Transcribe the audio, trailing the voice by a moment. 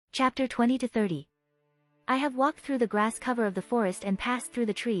Chapter 20 to 30. I have walked through the grass cover of the forest and passed through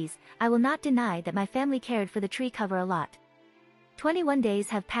the trees. I will not deny that my family cared for the tree cover a lot. 21 days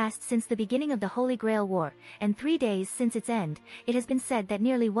have passed since the beginning of the Holy Grail War, and 3 days since its end. It has been said that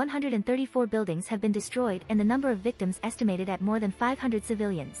nearly 134 buildings have been destroyed and the number of victims estimated at more than 500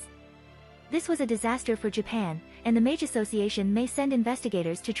 civilians. This was a disaster for Japan, and the Mage Association may send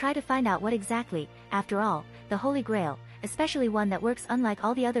investigators to try to find out what exactly, after all, the Holy Grail, especially one that works unlike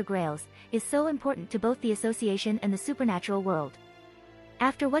all the other grails, is so important to both the association and the supernatural world.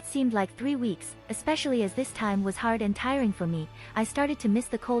 After what seemed like 3 weeks, especially as this time was hard and tiring for me, I started to miss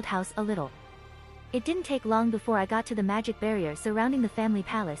the cold house a little. It didn't take long before I got to the magic barrier surrounding the family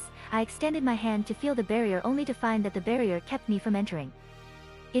palace. I extended my hand to feel the barrier only to find that the barrier kept me from entering.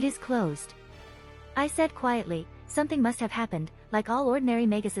 "It is closed," I said quietly. Something must have happened, like all ordinary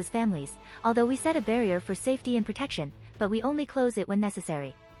Magus' families, although we set a barrier for safety and protection, but we only close it when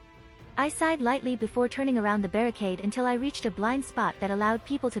necessary. I sighed lightly before turning around the barricade until I reached a blind spot that allowed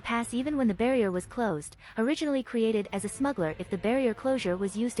people to pass even when the barrier was closed, originally created as a smuggler if the barrier closure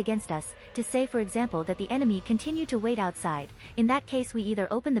was used against us, to say for example that the enemy continued to wait outside. In that case we either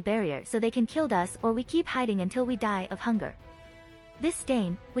open the barrier so they can kill us or we keep hiding until we die of hunger. This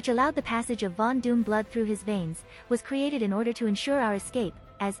stain, which allowed the passage of Von Doom blood through his veins, was created in order to ensure our escape.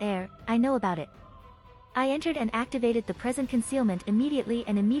 As heir, I know about it. I entered and activated the present concealment immediately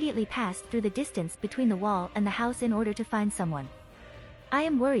and immediately passed through the distance between the wall and the house in order to find someone. I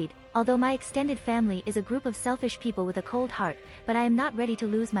am worried, although my extended family is a group of selfish people with a cold heart, but I am not ready to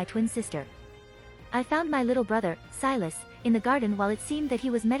lose my twin sister. I found my little brother, Silas, in the garden while it seemed that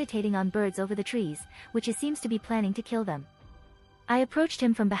he was meditating on birds over the trees, which he seems to be planning to kill them. I approached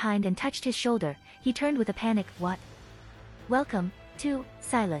him from behind and touched his shoulder. He turned with a panic. "What?" "Welcome, to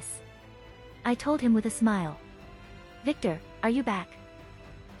Silas," I told him with a smile. "Victor, are you back?"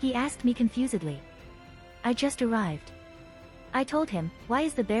 he asked me confusedly. "I just arrived," I told him. "Why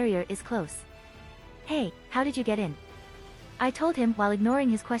is the barrier is close?" "Hey, how did you get in?" I told him while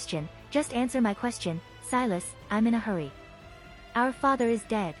ignoring his question. "Just answer my question, Silas, I'm in a hurry." "Our father is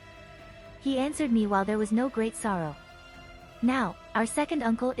dead," he answered me while there was no great sorrow. "Now, our second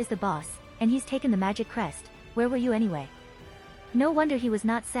uncle is the boss, and he's taken the magic crest. Where were you anyway?" No wonder he was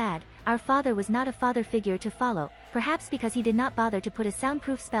not sad. Our father was not a father figure to follow, perhaps because he did not bother to put a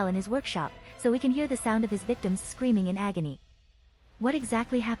soundproof spell in his workshop, so we can hear the sound of his victims screaming in agony. What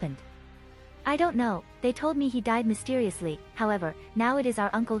exactly happened? I don't know. They told me he died mysteriously. However, now it is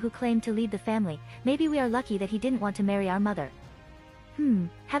our uncle who claimed to lead the family. Maybe we are lucky that he didn't want to marry our mother.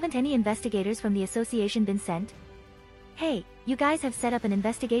 Haven't any investigators from the association been sent? "Hey, you guys have set up an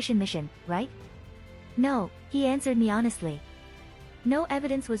investigation mission, right?" "No," he answered me honestly. No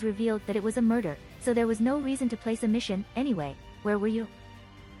evidence was revealed that it was a murder, so there was no reason to place a mission. Anyway, where were you?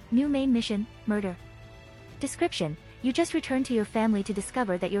 New main mission, murder. Description: you just returned to your family to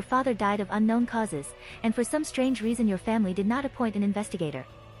discover that your father died of unknown causes, and for some strange reason your family did not appoint an investigator.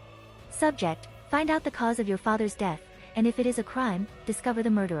 Subject: find out the cause of your father's death, and if it is a crime, discover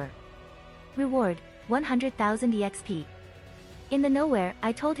the murderer. Reward: 100,000 EXP. In the nowhere,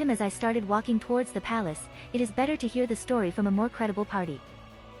 I told him as I started walking towards the palace, it is better to hear the story from a more credible party.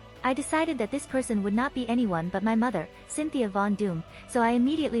 I decided that this person would not be anyone but my mother, Cynthia Von Doom, so I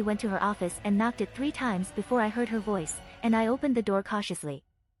immediately went to her office and knocked it 3 times before I heard her voice, and I opened the door cautiously.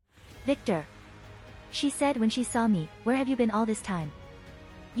 "Victor," she said when she saw me, "where have you been all this time?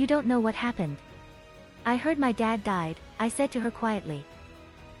 You don't know what happened." "I heard my dad died," I said to her quietly.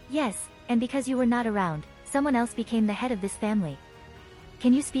 "Yes, and because you were not around, someone else became the head of this family.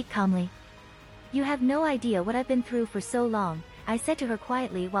 Can you speak calmly? You have no idea what I've been through for so long," I said to her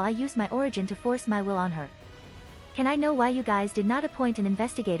quietly while I used my origin to force my will on her. "Can I know why you guys did not appoint an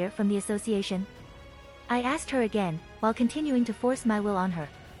investigator from the association?" I asked her again, while continuing to force my will on her.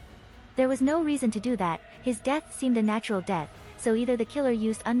 There was no reason to do that. His death seemed a natural death, so either the killer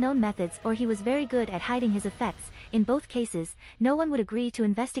used unknown methods or he was very good at hiding his effects. In both cases, no one would agree to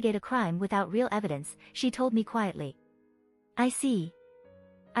investigate a crime without real evidence, she told me quietly. "I see."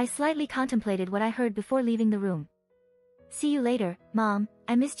 I slightly contemplated what I heard before leaving the room. "See you later, Mom,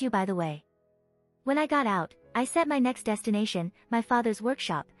 I missed you by the way." When I got out, I set my next destination, my father's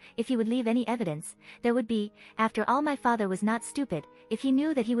workshop. If he would leave any evidence, there would be. After all, my father was not stupid. If he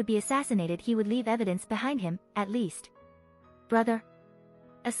knew that he would be assassinated, he would leave evidence behind him, at least. "Brother?"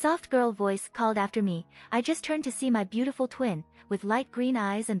 A soft girl voice called after me. I just turned to see my beautiful twin, with light green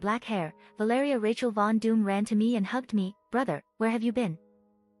eyes and black hair. Valeria Rachel Von Doom ran to me and hugged me. "Brother, where have you been?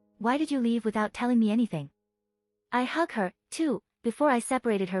 Why did you leave without telling me anything?" I hug her, too. Before I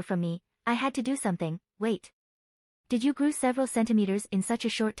separated her from me, I had to do something. "Wait. Did you grew several centimeters in such a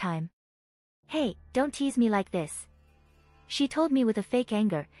short time? Hey, don't tease me like this. She told me with a fake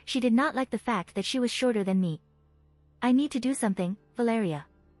anger. She did not like the fact that she was shorter than me. I need to do something, Valeria.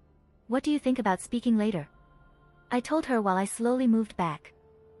 What do you think about speaking later? I told her while I slowly moved back.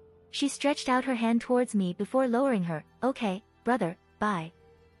 She stretched out her hand towards me before lowering her. Okay, brother, bye.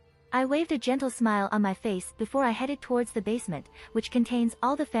 I waved a gentle smile on my face before I headed towards the basement, which contains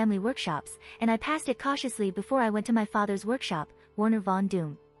all the family workshops, and I passed it cautiously before I went to my father's workshop, Warner Von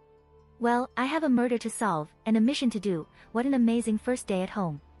Doom. Well, I have a murder to solve, and a mission to do. What an amazing first day at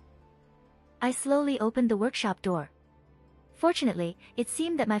home. I slowly opened the workshop door. Fortunately, it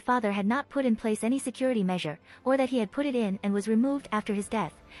seemed that my father had not put in place any security measure, or that he had put it in and was removed after his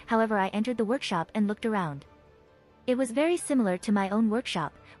death. However, I entered the workshop and looked around. It was very similar to my own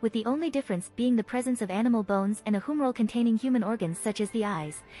workshop, with the only difference being the presence of animal bones and a humerol containing human organs such as the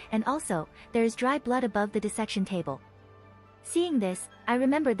eyes, and also, there is dry blood above the dissection table. Seeing this, I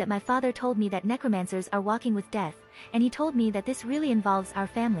remembered that my father told me that necromancers are walking with death, and he told me that this really involves our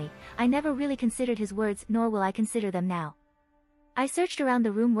family. I never really considered his words, nor will I consider them now. I searched around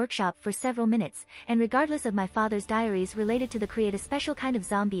the room workshop for several minutes, and regardless of my father's diaries related to the create a special kind of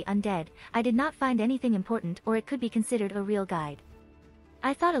zombie undead, I did not find anything important or it could be considered a real guide.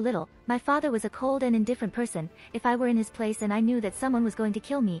 I thought a little. My father was a cold and indifferent person. If I were in his place and I knew that someone was going to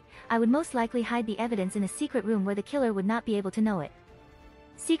kill me, I would most likely hide the evidence in a secret room where the killer would not be able to know it.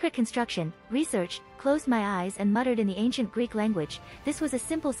 Secret construction, researched, closed my eyes and muttered in the ancient Greek language. This was a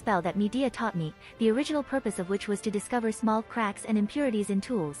simple spell that Medea taught me, the original purpose of which was to discover small cracks and impurities in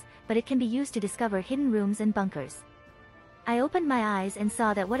tools, but it can be used to discover hidden rooms and bunkers. I opened my eyes and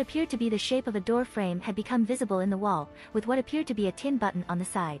saw that what appeared to be the shape of a door frame had become visible in the wall, with what appeared to be a tin button on the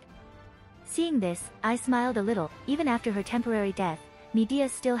side. Seeing this, I smiled a little. Even after her temporary death, Medea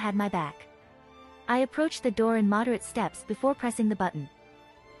still had my back. I approached the door in moderate steps before pressing the button.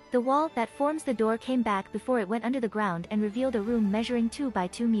 The wall that forms the door came back before it went under the ground and revealed a room measuring 2 by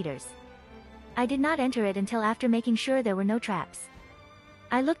 2 meters. I did not enter it until after making sure there were no traps.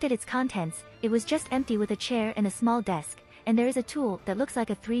 I looked at its contents. It was just empty with a chair and a small desk, and there is a tool that looks like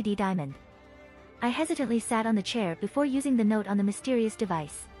a 3D diamond. I hesitantly sat on the chair before using the note on the mysterious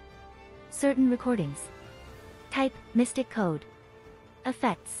device. Certain recordings. Type, Mystic Code.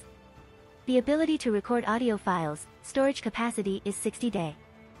 Effects. The ability to record audio files, storage capacity is 60-day.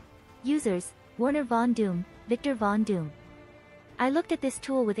 Users, Warner Von Doom, Victor Von Doom. I looked at this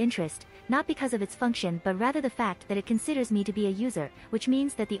tool with interest, not because of its function but rather the fact that it considers me to be a user, which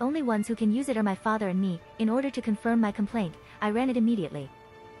means that the only ones who can use it are my father and me. In order to confirm my complaint, I ran it immediately.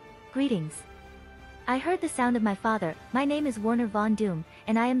 Greetings. I heard the sound of my father. My name is Warner Von Doom,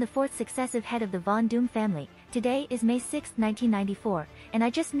 and I am the 4th successive head of the Von Doom family. Today is May 6, 1994, and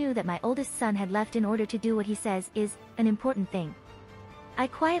I just knew that my oldest son had left in order to do what he says is an important thing. I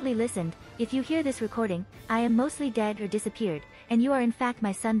quietly listened. If you hear this recording, I am mostly dead or disappeared, and you are in fact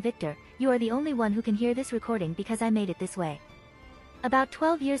my son Victor. You are the only one who can hear this recording because I made it this way. About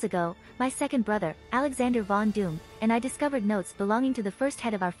 12 years ago, my second brother, Alexander Von Doom, and I discovered notes belonging to the first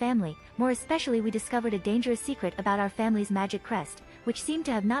head of our family. More especially, we discovered a dangerous secret about our family's magic crest, which seemed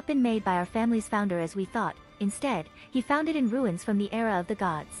to have not been made by our family's founder as we thought. Instead, he found it in ruins from the era of the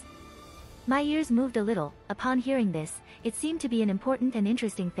gods. My ears moved a little. Upon hearing this, it seemed to be an important and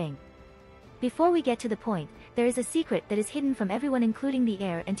interesting thing. Before we get to the point, there is a secret that is hidden from everyone including the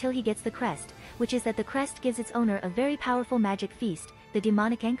heir until he gets the crest, which is that the crest gives its owner a very powerful magic feast, the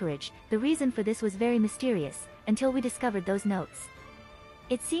demonic anchorage. The reason for this was very mysterious, until we discovered those notes.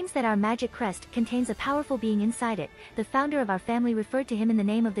 It seems that our magic crest contains a powerful being inside it. The founder of our family referred to him in the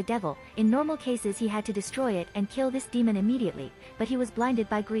name of the devil. In normal cases he had to destroy it and kill this demon immediately, but he was blinded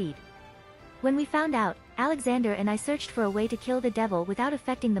by greed. When we found out, Alexander and I searched for a way to kill the devil without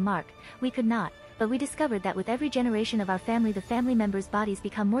affecting the mark. We could not, but we discovered that with every generation of our family the family members' bodies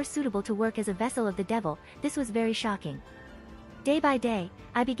become more suitable to work as a vessel of the devil. This was very shocking. Day by day,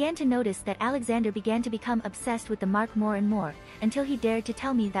 I began to notice that Alexander began to become obsessed with the mark more and more, until he dared to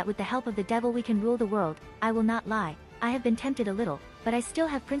tell me that with the help of the devil we can rule the world. I will not lie, I have been tempted a little, but I still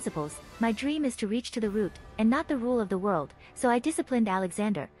have principles. My dream is to reach to the root, and not the rule of the world, so I disciplined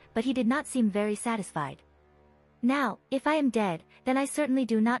Alexander, but he did not seem very satisfied. Now, if I am dead, then I certainly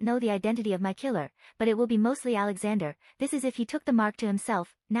do not know the identity of my killer, but it will be mostly Alexander. This is if he took the mark to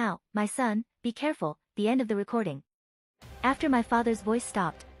himself. Now, my son, be careful. The end of the recording. After my father's voice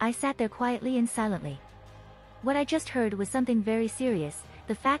stopped, I sat there quietly and silently. What I just heard was something very serious,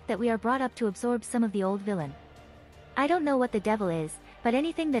 the fact that we are brought up to absorb some of the old villain. I don't know what the devil is, but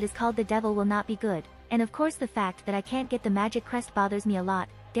anything that is called the devil will not be good, and of course the fact that I can't get the magic crest bothers me a lot.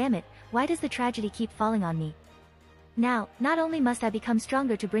 Damn it, why does the tragedy keep falling on me? Now, not only must I become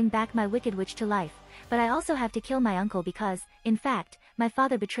stronger to bring back my wicked witch to life, but I also have to kill my uncle because, in fact, my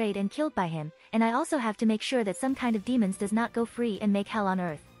father betrayed and killed by him, and I also have to make sure that some kind of demons does not go free and make hell on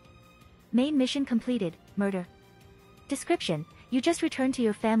earth. Main mission completed, murder. Description: you just returned to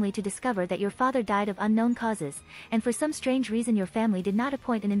your family to discover that your father died of unknown causes, and for some strange reason your family did not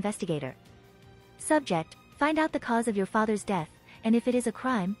appoint an investigator. Subject: find out the cause of your father's death, and if it is a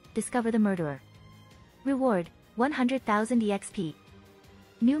crime, discover the murderer. Reward: 100,000 EXP.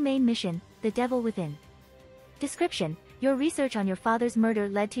 New main mission, The Devil Within. Description: your research on your father's murder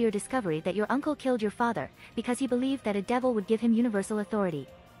led to your discovery that your uncle killed your father, because he believed that a devil would give him universal authority.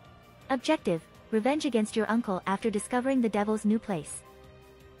 Objective: revenge against your uncle after discovering the devil's new place.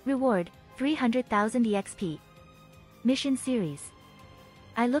 Reward: 300,000 EXP. Mission Series.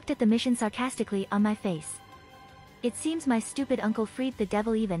 I looked at the mission sarcastically on my face. It seems my stupid uncle freed the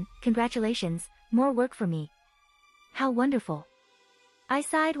devil even, congratulations, more work for me. How wonderful. I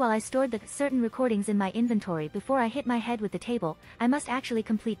sighed while I stored the certain recordings in my inventory before I hit my head with the table. I must actually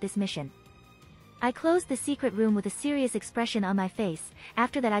complete this mission. I closed the secret room with a serious expression on my face.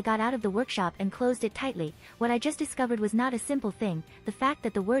 After that I got out of the workshop and closed it tightly. What I just discovered was not a simple thing. The fact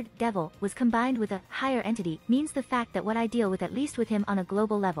that the word devil was combined with a higher entity means the fact that what I deal with at least with him on a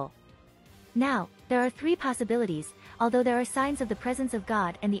global level. Now, there are three possibilities, although there are signs of the presence of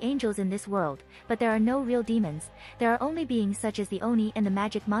God and the angels in this world, but there are no real demons. There are only beings such as the Oni and the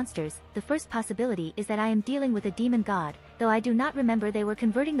magic monsters. The first possibility is that I am dealing with a demon god, though I do not remember they were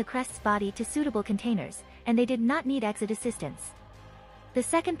converting the crest's body to suitable containers, and they did not need exit assistance. The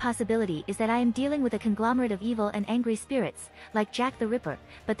second possibility is that I am dealing with a conglomerate of evil and angry spirits, like Jack the Ripper,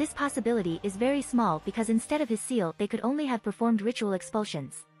 but this possibility is very small because instead of his seal they could only have performed ritual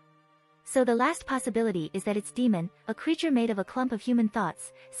expulsions. So the last possibility is that it's demon, a creature made of a clump of human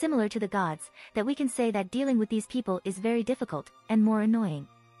thoughts, similar to the gods, that we can say that dealing with these people is very difficult, and more annoying.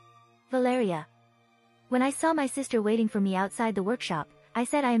 Valeria. When I saw my sister waiting for me outside the workshop, I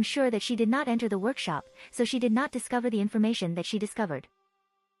said I am sure that she did not enter the workshop, so she did not discover the information that she discovered.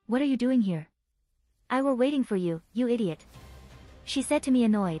 What are you doing here? I were waiting for you, you idiot. She said to me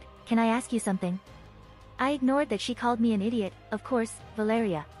annoyed, can I ask you something? I ignored that she called me an idiot. Of course,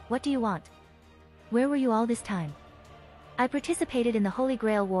 Valeria, what do you want? Where were you all this time? I participated in the Holy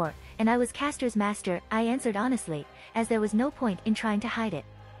Grail War, and I was Castor's master, I answered honestly, as there was no point in trying to hide it.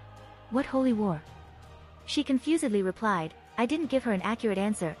 What holy war? She confusedly replied. I didn't give her an accurate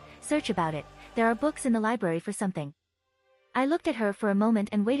answer. Search about it, there are books in the library for something. I looked at her for a moment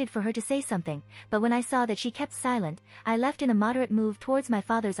and waited for her to say something, but when I saw that she kept silent, I left in a moderate move towards my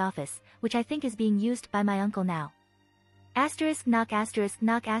father's office, which I think is being used by my uncle now. Asterisk knock asterisk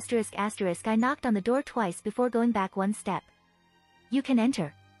knock asterisk asterisk. I knocked on the door twice before going back one step. You can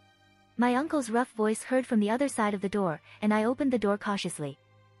enter. My uncle's rough voice heard from the other side of the door, and I opened the door cautiously.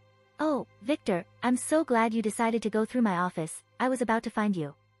 Oh, Victor, I'm so glad you decided to go through my office. I was about to find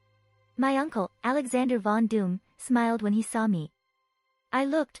you. My uncle, Alexander von Doom, smiled when he saw me. I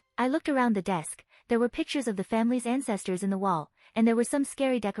looked around the desk. There were pictures of the family's ancestors in the wall, and there were some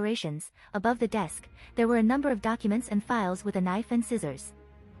scary decorations. Above the desk, there were a number of documents and files with a knife and scissors.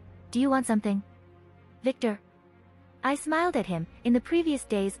 Do you want something? Victor? I smiled at him. In the previous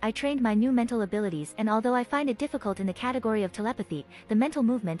days I trained my new mental abilities, and although I find it difficult in the category of telepathy, the mental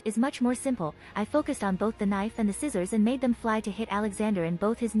movement is much more simple. I focused on both the knife and the scissors and made them fly to hit Alexander in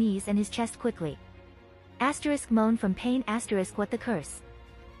both his knees and his chest quickly. Asterisk moan from pain asterisk what the curse.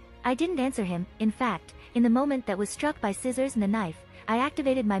 I didn't answer him. In fact, in the moment that was struck by scissors and the knife, I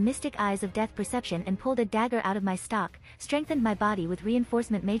activated my mystic eyes of death perception and pulled a dagger out of my stock, strengthened my body with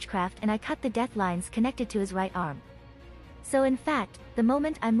reinforcement magecraft, and I cut the death lines connected to his right arm. So in fact, the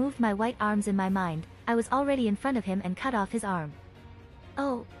moment I moved my white arms in my mind, I was already in front of him and cut off his arm.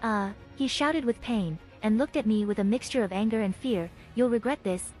 Oh, he shouted with pain, and looked at me with a mixture of anger and fear. You'll regret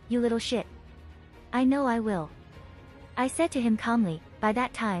this, you little shit. I know I will. I said to him calmly, by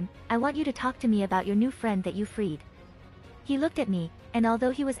that time, I want you to talk to me about your new friend that you freed. He looked at me, and although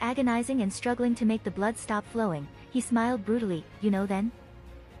he was agonizing and struggling to make the blood stop flowing, he smiled brutally. You know then?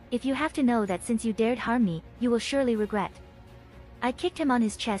 If you have to know that since you dared harm me, you will surely regret. I kicked him on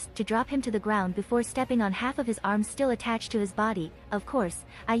his chest to drop him to the ground before stepping on half of his arm still attached to his body. Of course,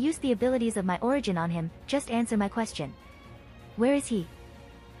 I used the abilities of my origin on him. Just answer my question. Where is he?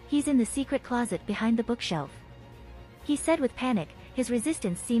 He's in the secret closet behind the bookshelf. He said with panic. His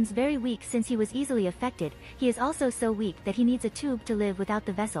resistance seems very weak since he was easily affected. He is also so weak that he needs a tube to live without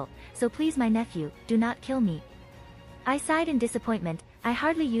the vessel, so please my nephew, do not kill me. I sighed in disappointment. I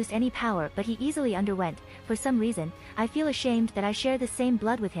hardly used any power but he easily underwent. For some reason, I feel ashamed that I share the same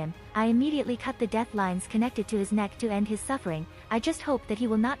blood with him. I immediately cut the death lines connected to his neck to end his suffering. I just hope that he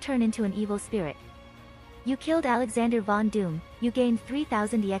will not turn into an evil spirit. You killed Alexander von Doom. You gained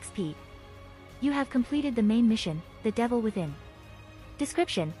 3000 EXP. You have completed the main mission, The Devil Within.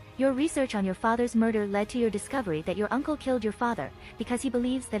 Description: your research on your father's murder led to your discovery that your uncle killed your father, because he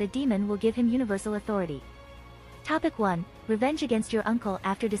believes that a demon will give him universal authority. Topic 1. Revenge against your uncle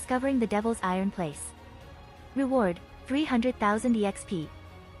after discovering the Devil's Iron Place. Reward: 300,000 EXP.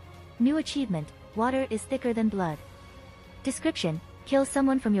 New achievement: water is thicker than blood. Description: kill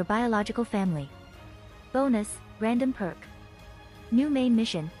someone from your biological family. Bonus: random perk. New main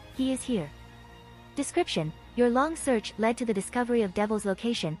mission: he is here. Description: your long search led to the discovery of Devil's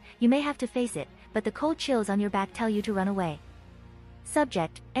location. You may have to face it, but the cold chills on your back tell you to run away.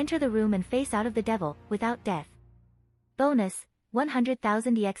 Subject: enter the room and face out of the devil, without death. Bonus: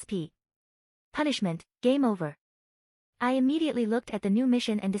 100,000 EXP. Punishment: game over. I immediately looked at the new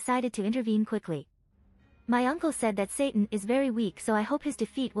mission and decided to intervene quickly. My uncle said that Satan is very weak, so I hope his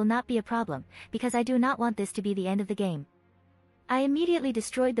defeat will not be a problem, because I do not want this to be the end of the game. I immediately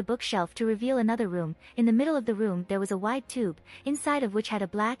destroyed the bookshelf to reveal another room. In the middle of the room there was a wide tube, inside of which had a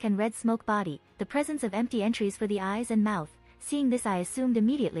black and red smoke body, the presence of empty entries for the eyes and mouth. Seeing this, I assumed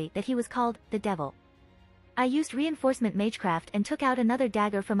immediately that he was called the Devil. I used reinforcement magecraft and took out another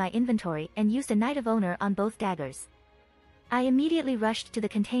dagger from my inventory and used a Knight of Honor on both daggers. I immediately rushed to the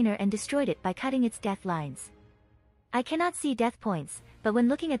container and destroyed it by cutting its death lines. I cannot see death points, but when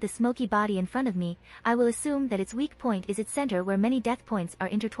looking at the smoky body in front of me, I will assume that its weak point is its center where many death points are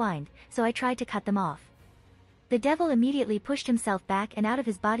intertwined, so I tried to cut them off. The devil immediately pushed himself back and out of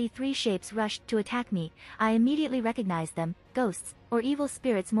his body 3 shapes rushed to attack me. I immediately recognized them, ghosts, or evil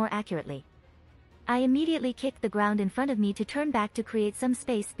spirits more accurately. I immediately kicked the ground in front of me to turn back to create some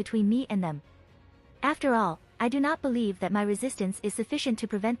space between me and them. After all, I do not believe that my resistance is sufficient to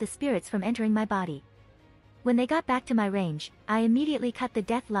prevent the spirits from entering my body. When they got back to my range, I immediately cut the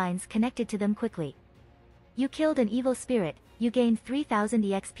death lines connected to them quickly. You killed an evil spirit, you gained 3000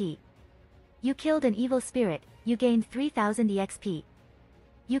 EXP. You killed an evil spirit, you gained 3000 EXP.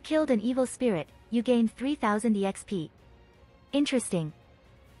 You killed an evil spirit, you gained 3000 EXP. Interesting.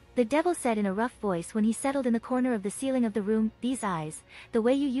 The devil said in a rough voice when he settled in the corner of the ceiling of the room, these eyes, the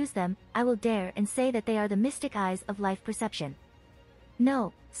way you use them, I will dare and say that they are the mystic eyes of life perception.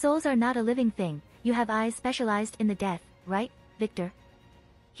 No, souls are not a living thing, you have eyes specialized in the death, right, Victor?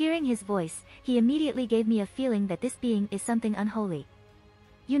 Hearing his voice, he immediately gave me a feeling that this being is something unholy.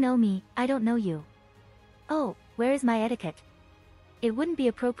 You know me, I don't know you. Oh, where is my etiquette? It wouldn't be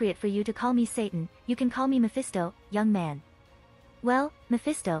appropriate for you to call me Satan, you can call me Mephisto, young man. Well,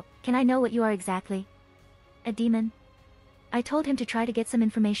 Mephisto, can I know what you are exactly? A demon? I told him to try to get some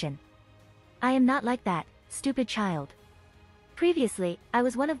information. I am not like that, stupid child. Previously, I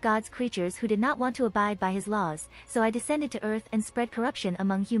was one of God's creatures who did not want to abide by his laws, so I descended to earth and spread corruption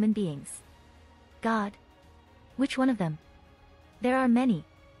among human beings. God? Which one of them? There are many.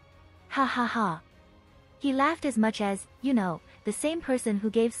 Ha ha ha. He laughed as much as, you know, the same person who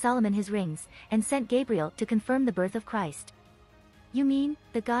gave Solomon his rings, and sent Gabriel to confirm the birth of Christ. You mean,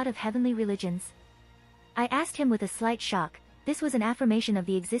 the God of heavenly religions? I asked him with a slight shock. This was an affirmation of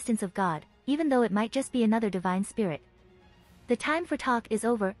the existence of God, even though it might just be another divine spirit. The time for talk is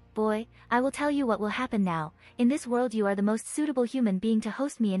over, boy, I will tell you what will happen now. In this world you are the most suitable human being to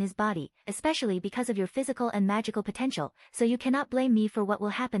host me in his body, especially because of your physical and magical potential, so you cannot blame me for what will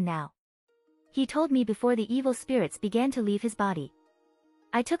happen now. He told me before the evil spirits began to leave his body.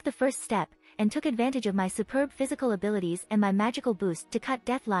 I took the first step, and took advantage of my superb physical abilities and my magical boost to cut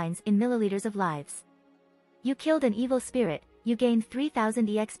death lines in milliliters of lives. You killed an evil spirit, you gained 3000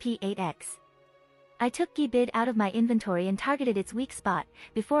 EXP 8x. I took Gibid out of my inventory and targeted its weak spot,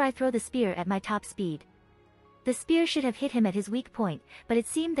 before I throw the spear at my top speed. The spear should have hit him at his weak point, but it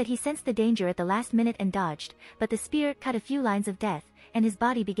seemed that he sensed the danger at the last minute and dodged, but the spear cut a few lines of death, and his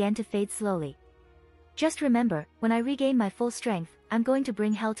body began to fade slowly. Just remember, when I regain my full strength, I'm going to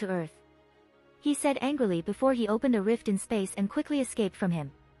bring hell to earth. He said angrily before he opened a rift in space and quickly escaped from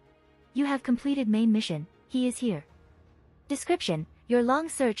him. You have completed main mission, he is here. Description: your long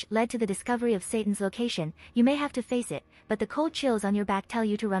search led to the discovery of Satan's location, you may have to face it, but the cold chills on your back tell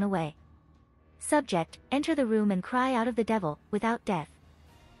you to run away. Subject: enter the room and cry out of the devil, without death.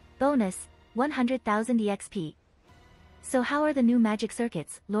 Bonus: 100,000 EXP. So how are the new magic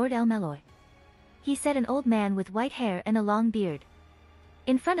circuits, Lord El Meloy? He said, an old man with white hair and a long beard.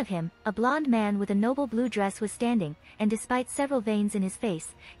 In front of him, a blond man with a noble blue dress was standing, and despite several veins in his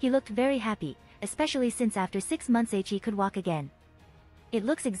face, he looked very happy, especially since after 6 months he could walk again. It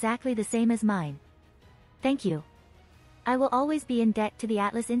looks exactly the same as mine. Thank you. I will always be in debt to the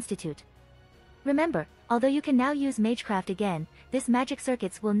Atlas Institute. Remember, although you can now use Magecraft again, this magic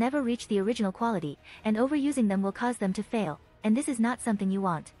circuits will never reach the original quality, and overusing them will cause them to fail, and this is not something you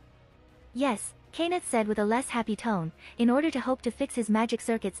want. Yes, Kenneth said with a less happy tone. In order to hope to fix his magic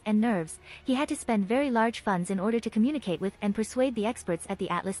circuits and nerves, he had to spend very large funds in order to communicate with and persuade the experts at the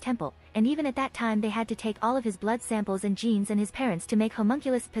Atlas Temple, and even at that time they had to take all of his blood samples and genes and his parents to make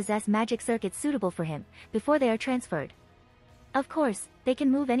homunculus possess magic circuits suitable for him, before they are transferred. Of course, they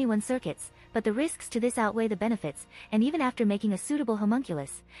can move anyone's circuits, but the risks to this outweigh the benefits, and even after making a suitable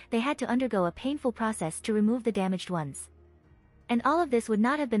homunculus, they had to undergo a painful process to remove the damaged ones. And all of this would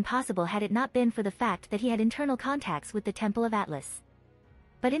not have been possible had it not been for the fact that he had internal contacts with the Temple of Atlas.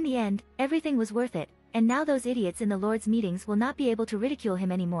 But in the end, everything was worth it, and now those idiots in the Lord's meetings will not be able to ridicule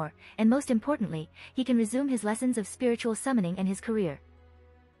him anymore, and most importantly, he can resume his lessons of spiritual summoning and his career.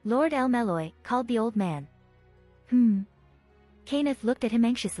 Lord El Meloy called the old man. Kenneth looked at him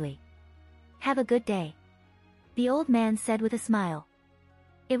anxiously. Have a good day. The old man said with a smile.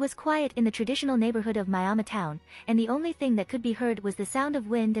 It was quiet in the traditional neighborhood of Miama town, and the only thing that could be heard was the sound of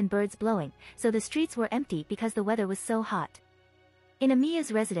wind and birds blowing, so the streets were empty because the weather was so hot. In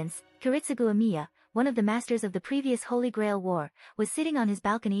Amiya's residence, Kiritsugu Amiya, one of the masters of the previous Holy Grail War, was sitting on his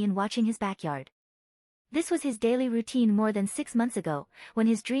balcony and watching his backyard. This was his daily routine more than 6 months ago, when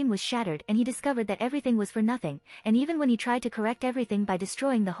his dream was shattered and he discovered that everything was for nothing, and even when he tried to correct everything by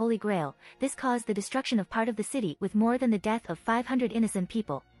destroying the Holy Grail, this caused the destruction of part of the city with more than the death of 500 innocent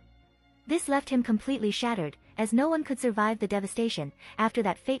people. This left him completely shattered, as no one could survive the devastation, after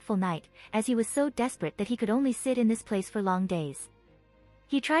that fateful night, as he was so desperate that he could only sit in this place for long days.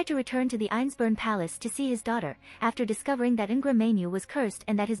 He tried to return to the Einsburn Palace to see his daughter. After discovering that Ingra Manu was cursed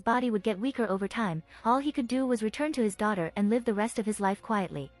and that his body would get weaker over time, all he could do was return to his daughter and live the rest of his life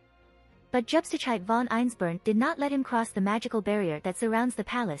quietly. But Jubstachite von Einsburn did not let him cross the magical barrier that surrounds the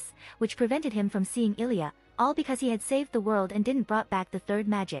palace, which prevented him from seeing Ilya, all because he had saved the world and didn't brought back the third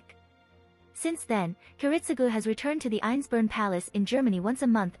magic. Since then, Kiritsugu has returned to the Einsburn Palace in Germany once a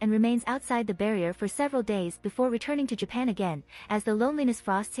month and remains outside the barrier for several days before returning to Japan again, as the loneliness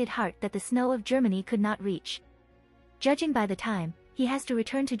frosts his heart that the snow of Germany could not reach. Judging by the time, he has to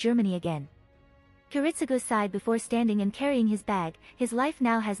return to Germany again. Kiritsugu sighed before standing and carrying his bag. His life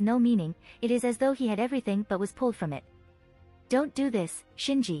now has no meaning, it is as though he had everything but was pulled from it. Don't do this,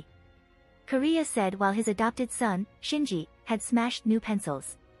 Shinji. Kariya said while his adopted son, Shinji, had smashed new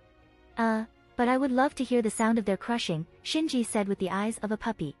pencils. But I would love to hear the sound of their crushing, Shinji said with the eyes of a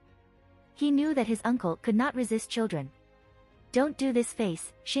puppy. He knew that his uncle could not resist children. Don't do this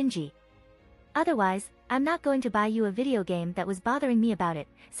face, Shinji. Otherwise, I'm not going to buy you a video game that was bothering me about it,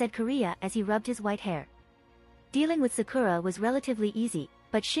 said Kariya as he rubbed his white hair. Dealing with Sakura was relatively easy,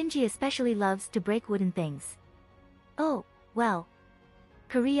 but Shinji especially loves to break wooden things. Oh, well.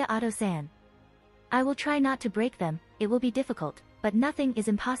 Kariya Otto-san. I will try not to break them, it will be difficult, but nothing is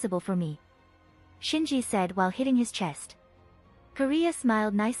impossible for me. Shinji said while hitting his chest. Kariya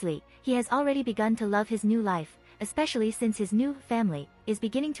smiled nicely. He has already begun to love his new life, especially since his new family is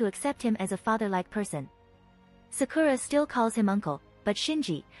beginning to accept him as a father-like person. Sakura still calls him uncle, but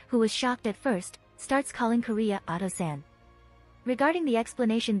Shinji, who was shocked at first, starts calling Kariya Otto-san. Regarding the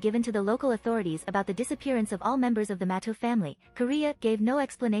explanation given to the local authorities about the disappearance of all members of the Mato family, Kariya gave no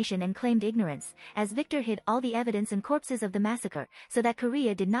explanation and claimed ignorance, as Victor hid all the evidence and corpses of the massacre, so that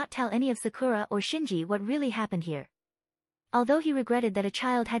Kariya did not tell any of Sakura or Shinji what really happened here. Although he regretted that a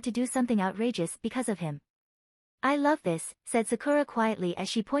child had to do something outrageous because of him. I love this, said Sakura quietly as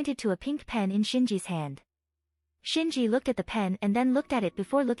she pointed to a pink pen in Shinji's hand. Shinji looked at the pen and then looked at it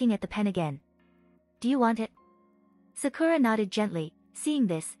before looking at the pen again. Do you want it? Sakura nodded gently. Seeing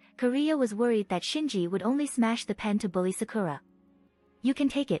this, Kariya was worried that Shinji would only smash the pen to bully Sakura. You can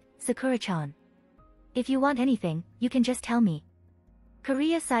take it, Sakura-chan. If you want anything, you can just tell me.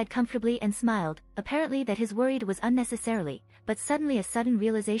 Kariya sighed comfortably and smiled, apparently that his worried was unnecessarily, but suddenly a sudden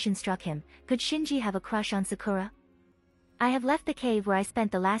realization struck him. Could Shinji have a crush on Sakura? I have left the cave where I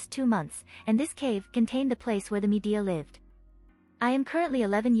spent the last 2 months, and this cave contained the place where the Medea lived. I am currently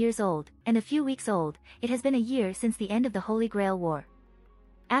 11 years old, and a few weeks old. It has been a year since the end of the Holy Grail War.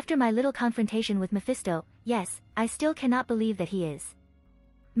 After my little confrontation with Mephisto, yes, I still cannot believe that he is.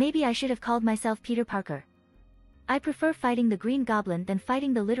 Maybe I should have called myself Peter Parker. I prefer fighting the Green Goblin than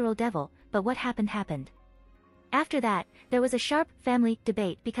fighting the literal devil, but what happened happened. After that, there was a sharp family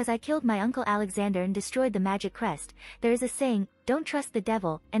debate because I killed my uncle Alexander and destroyed the magic crest. There is a saying, don't trust the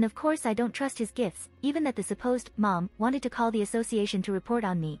devil, and of course I don't trust his gifts, even that the supposed mom wanted to call the association to report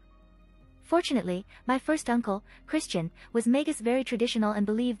on me. Fortunately, my first uncle, Christian, was Magus very traditional and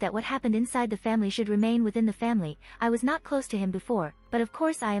believed that what happened inside the family should remain within the family. I was not close to him before, but of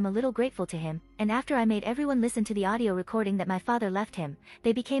course I am a little grateful to him, and after I made everyone listen to the audio recording that my father left him,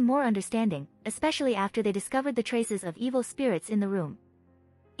 they became more understanding, especially after they discovered the traces of evil spirits in the room.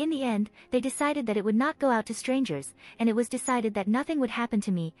 In the end, they decided that it would not go out to strangers, and it was decided that nothing would happen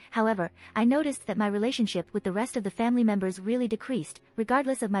to me. However, I noticed that my relationship with the rest of the family members really decreased,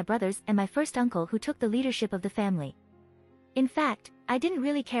 regardless of my brothers and my first uncle who took the leadership of the family. In fact, I didn't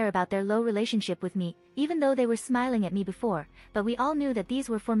really care about their low relationship with me, even though they were smiling at me before, but we all knew that these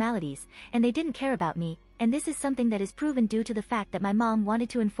were formalities, and they didn't care about me, and this is something that is proven due to the fact that my mom wanted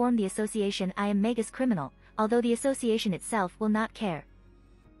to inform the association I am Magus criminal, although the association itself will not care.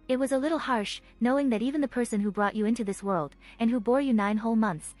 It was a little harsh, knowing that even the person who brought you into this world, and who bore you 9 whole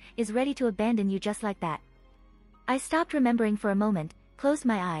months, is ready to abandon you just like that. I stopped remembering for a moment, closed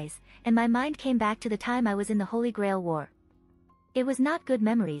my eyes, and my mind came back to the time I was in the Holy Grail War. It was not good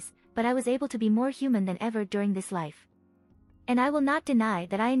memories, but I was able to be more human than ever during this life. And I will not deny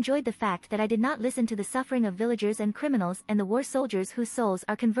that I enjoyed the fact that I did not listen to the suffering of villagers and criminals and the war soldiers whose souls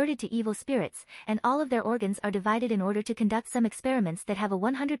are converted to evil spirits, and all of their organs are divided in order to conduct some experiments that have a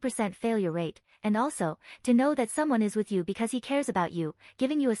 100% failure rate, and also, to know that someone is with you because he cares about you,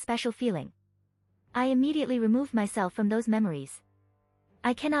 giving you a special feeling. I immediately removed myself from those memories.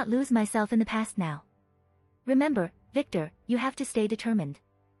 I cannot lose myself in the past now. Remember, Victor, you have to stay determined.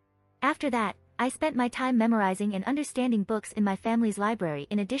 After that, I spent my time memorizing and understanding books in my family's library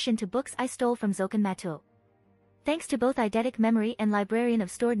in addition to books I stole from Zokan Matu. Thanks to both eidetic memory and librarian of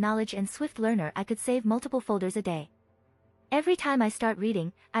stored knowledge and swift learner, I could save multiple folders a day. Every time I start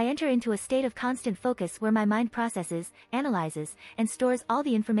reading, I enter into a state of constant focus where my mind processes, analyzes, and stores all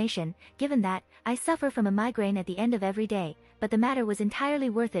the information. Given that, I suffer from a migraine at the end of every day, but the matter was entirely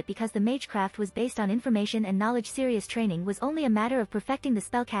worth it because the magecraft was based on information and knowledge. Serious training was only a matter of perfecting the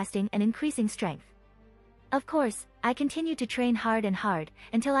spellcasting and increasing strength. Of course, I continued to train hard and hard,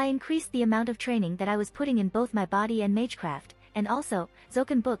 until I increased the amount of training that I was putting in both my body and magecraft, and also,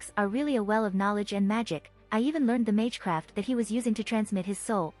 Zokan books are really a well of knowledge and magic. I even learned the magecraft that he was using to transmit his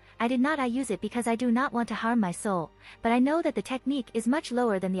soul. I did not use it because I do not want to harm my soul, but I know that the technique is much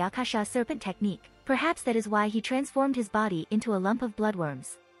lower than the Akasha serpent technique. Perhaps that is why he transformed his body into a lump of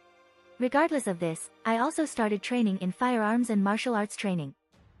bloodworms. Regardless of this, I also started training in firearms and martial arts training.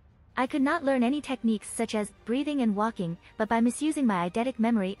 I could not learn any techniques such as breathing and walking, but by misusing my eidetic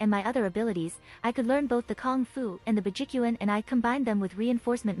memory and my other abilities, I could learn both the Kung Fu and the Bajikuan, and I combined them with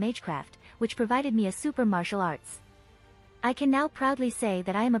reinforcement magecraft, which provided me a super martial arts. I can now proudly say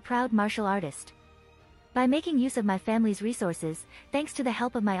that I am a proud martial artist. By making use of my family's resources, thanks to the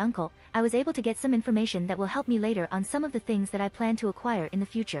help of my uncle, I was able to get some information that will help me later on some of the things that I plan to acquire in the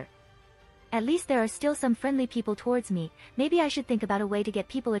future. At least there are still some friendly people towards me. Maybe I should think about a way to get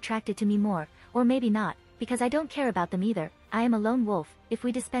people attracted to me more, or maybe not, because I don't care about them either. I am a lone wolf, if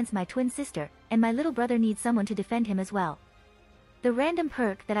we dispense my twin sister, and my little brother needs someone to defend him as well. The random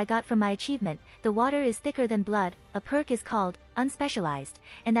perk that I got from my achievement, the water is thicker than blood, a perk is called unspecialized,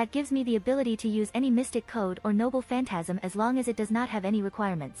 and that gives me the ability to use any mystic code or noble phantasm as long as it does not have any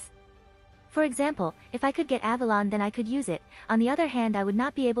requirements. For example, if I could get Avalon, then I could use it. On the other hand, I would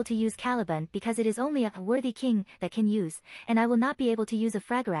not be able to use Caliban because it is only a worthy king that can use, and I will not be able to use a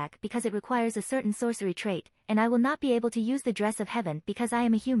Fragarak because it requires a certain sorcery trait, and I will not be able to use the Dress of Heaven because I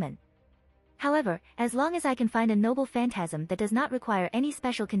am a human. However, as long as I can find a noble phantasm that does not require any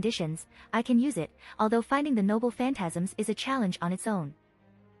special conditions, I can use it, although finding the noble phantasms is a challenge on its own.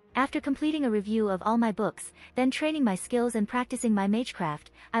 After completing a review of all my books, then training my skills and practicing my magecraft,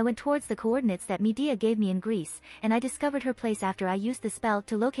 I went towards the coordinates that Medea gave me in Greece, and I discovered her place after I used the spell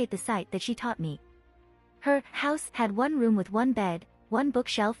to locate the site that she taught me. Her house had one room with one bed, one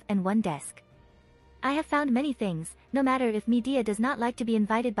bookshelf and one desk. I have found many things. No matter if Medea does not like to be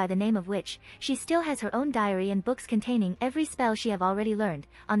invited by the name of witch, she still has her own diary and books containing every spell she have already learned.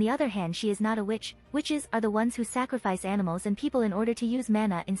 On the other hand, she is not a witch. Witches are the ones who sacrifice animals and people in order to use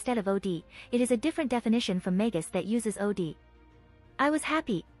mana instead of OD. It is a different definition from Magus that uses OD. I was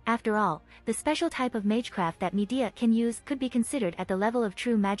happy. After all, the special type of magecraft that Medea can use could be considered at the level of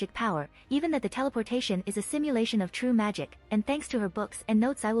true magic power, even that the teleportation is a simulation of true magic, and thanks to her books and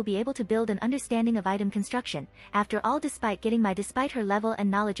notes I will be able to build an understanding of item construction. After all, despite her level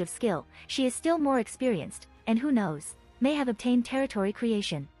and knowledge of skill, she is still more experienced, and who knows, may have obtained territory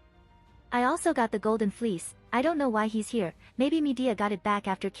creation. I also got the golden fleece. I don't know why he's here. Maybe Medea got it back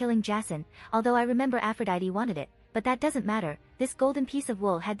after killing Jason, although I remember Aphrodite wanted it. But that doesn't matter. This golden piece of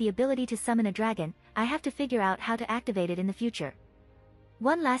wool had the ability to summon a dragon. I have to figure out how to activate it in the future.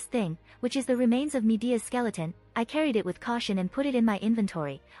 One last thing, which is the remains of Medea's skeleton. I carried it with caution and put it in my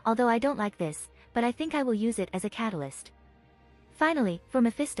inventory, although I don't like this, but I think I will use it as a catalyst. Finally, for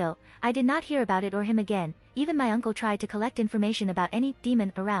Mephisto, I did not hear about it or him again. Even my uncle tried to collect information about any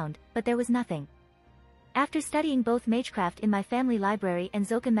demon around, but there was nothing. After studying both Magecraft in my family library and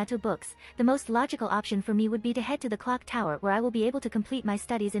Zokanmeto books, the most logical option for me would be to head to the clock tower where I will be able to complete my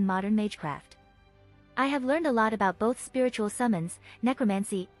studies in modern Magecraft. I have learned a lot about both spiritual summons,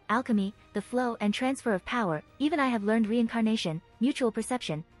 necromancy, alchemy, the flow and transfer of power. Even I have learned reincarnation, mutual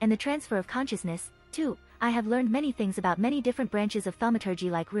perception, and the transfer of consciousness, too. I have learned many things about many different branches of thaumaturgy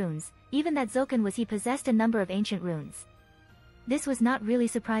like runes, even that Zokan was he possessed a number of ancient runes. This was not really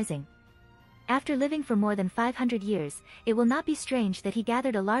surprising. After living for more than 500 years, it will not be strange that he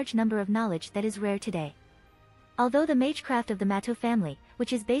gathered a large number of knowledge that is rare today. Although the Magecraft of the Mato family,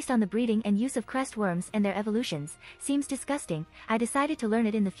 which is based on the breeding and use of crest worms and their evolutions, seems disgusting, I decided to learn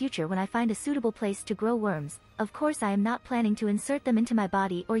it in the future when I find a suitable place to grow worms. Of course I am not planning to insert them into my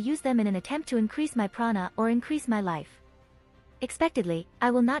body or use them in an attempt to increase my prana or increase my life. Expectedly,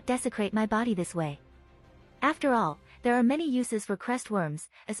 I will not desecrate my body this way. After all, there are many uses for crest worms,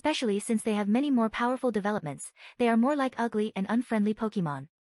 especially since they have many more powerful developments. They are more like ugly and unfriendly Pokemon.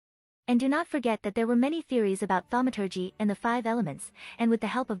 And do not forget that there were many theories about thaumaturgy and the 5 elements, and with the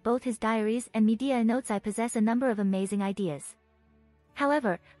help of both his diaries and Medea notes I possess a number of amazing ideas.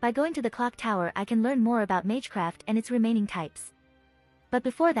 However, by going to the clock tower I can learn more about Magecraft and its remaining types. But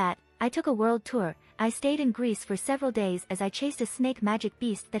before that, I took a world tour. I stayed in Greece for several days as I chased a snake magic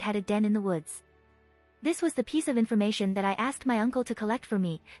beast that had a den in the woods. This was the piece of information that I asked my uncle to collect for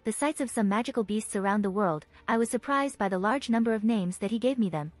me, the sites of some magical beasts around the world. I was surprised by the large number of names that he gave me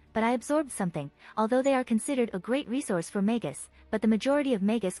them, but I absorbed something. Although they are considered a great resource for Magus, but the majority of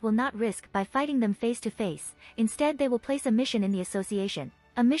Magus will not risk by fighting them face to face. Instead they will place a mission in the association,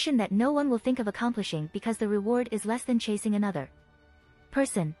 a mission that no one will think of accomplishing because the reward is less than chasing another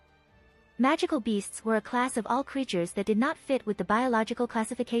person. Magical beasts were a class of all creatures that did not fit with the biological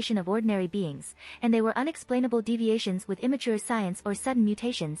classification of ordinary beings, and they were unexplainable deviations with immature science or sudden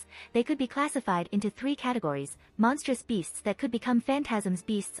mutations. They could be classified into 3 categories: monstrous beasts that could become phantasms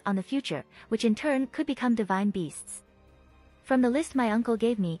beasts on the future, which in turn could become divine beasts. From the list my uncle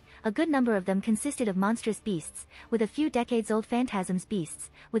gave me, a good number of them consisted of monstrous beasts, with a few decades-old phantasms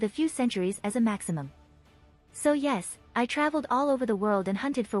beasts, with a few centuries as a maximum. So yes, I traveled all over the world and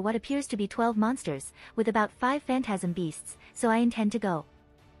hunted for what appears to be 12 monsters, with about 5 phantasm beasts, so I intend to go.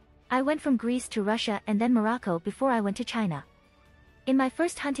 I went from Greece to Russia and then Morocco before I went to China. In my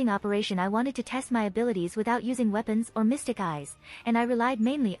first hunting operation I wanted to test my abilities without using weapons or mystic eyes, and I relied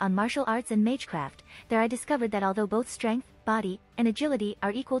mainly on martial arts and magecraft. There I discovered that although both strength, body, and agility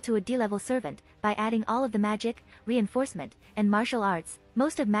are equal to a D-level servant, by adding all of the magic, reinforcement, and martial arts,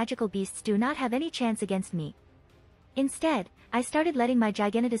 most of magical beasts do not have any chance against me. Instead, I started letting my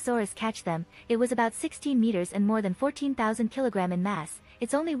Giganotosaurus catch them. It was about 16 meters and more than 14,000 kilograms in mass.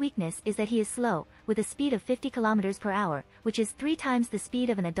 Its only weakness is that he is slow, with a speed of 50 kilometers per hour, which is 3 times the speed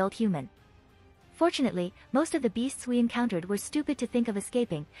of an adult human. Fortunately, most of the beasts we encountered were stupid to think of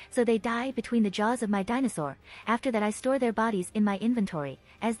escaping, so they die between the jaws of my dinosaur. After that I store their bodies in my inventory,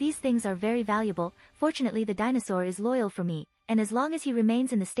 as these things are very valuable. Fortunately the dinosaur is loyal for me, and as long as he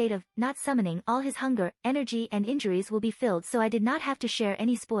remains in the state of not summoning, all his hunger, energy and injuries will be filled, so I did not have to share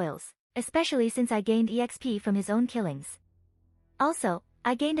any spoils, especially since I gained EXP from his own killings. Also,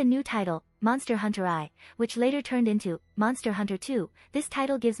 I gained a new title, Monster Hunter I, which later turned into Monster Hunter 2. This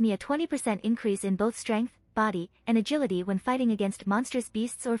title gives me a 20% increase in both strength, body, and agility when fighting against monstrous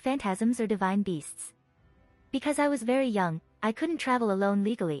beasts or phantasms or divine beasts. Because I was very young, I couldn't travel alone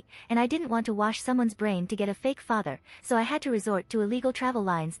legally, and I didn't want to wash someone's brain to get a fake father, so I had to resort to illegal travel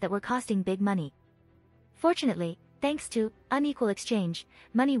lines that were costing big money. Fortunately, thanks to unequal exchange,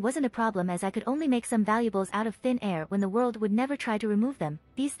 money wasn't a problem as I could only make some valuables out of thin air when the world would never try to remove them.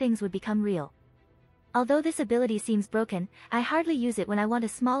 These things would become real. Although this ability seems broken, I hardly use it when I want a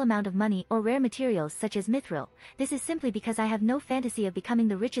small amount of money or rare materials such as mithril. This is simply because I have no fantasy of becoming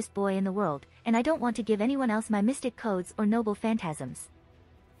the richest boy in the world, and I don't want to give anyone else my mystic codes or noble phantasms.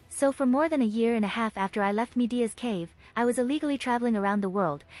 So for more than a year and a half after I left Medea's cave, I was illegally traveling around the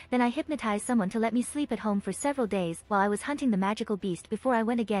world. Then I hypnotized someone to let me sleep at home for several days while I was hunting the magical beast before I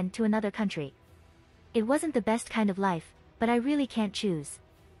went again to another country. It wasn't the best kind of life, but I really can't choose.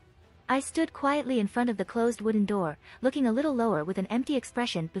 I stood quietly in front of the closed wooden door, looking a little lower with an empty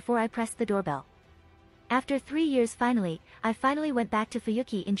expression before I pressed the doorbell. After 3 years I finally went back to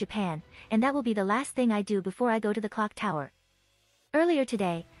Fuyuki in Japan, and that will be the last thing I do before I go to the clock tower. Earlier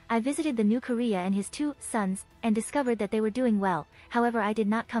today, I visited the new Korea and his 2 sons, and discovered that they were doing well, however I did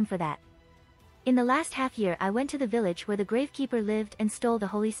not come for that. In the last half year I went to the village where the gravekeeper lived and stole the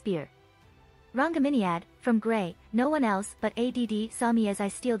holy spear. Rangaminiad, from Gray, no one else but ADD saw me as I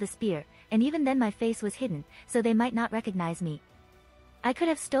steal the spear, and even then my face was hidden, so they might not recognize me. I could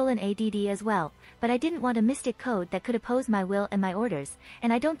have stolen ADD as well, but I didn't want a mystic code that could oppose my will and my orders,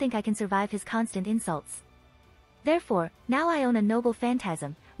 and I don't think I can survive his constant insults. Therefore, now I own a noble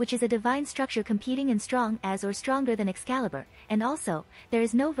phantasm, which is a divine structure competing in strong as or stronger than Excalibur, and also, there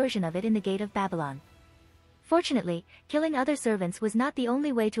is no version of it in the Gate of Babylon. Fortunately, killing other servants was not the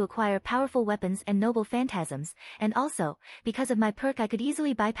only way to acquire powerful weapons and noble phantasms, and also, because of my perk I could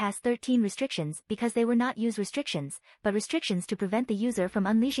easily bypass 13 restrictions because they were not use restrictions, but restrictions to prevent the user from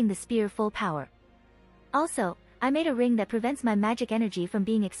unleashing the spear full power. Also, I made a ring that prevents my magic energy from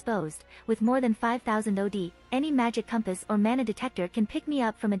being exposed. With more than 5000 OD, any magic compass or mana detector can pick me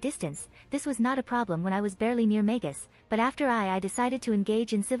up from a distance. This was not a problem when I was barely near Magus, but after I decided to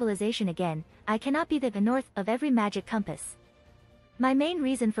engage in civilization again, I cannot be the north of every magic compass. My main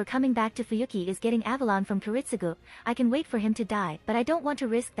reason for coming back to Fuyuki is getting Avalon from Kiritsugu. I can wait for him to die, but I don't want to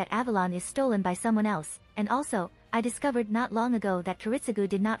risk that Avalon is stolen by someone else, and also, I discovered not long ago that Kiritsugu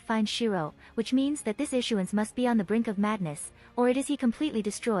did not find Shiro, which means that this issuance must be on the brink of madness, or it is he completely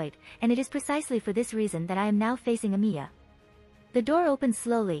destroyed, and it is precisely for this reason that I am now facing Amiya. The door opened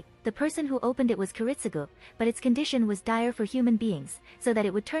slowly. The person who opened it was Kiritsugu, but its condition was dire for human beings, so that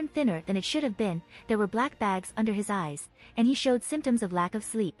it would turn thinner than it should have been. There were black bags under his eyes, and he showed symptoms of lack of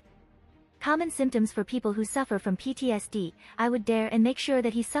sleep. Common symptoms for people who suffer from PTSD. I would dare and make sure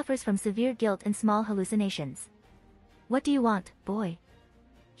that he suffers from severe guilt and small hallucinations. What do you want, boy?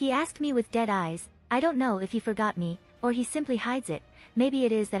 He asked me with dead eyes. I don't know if he forgot me, or he simply hides it. Maybe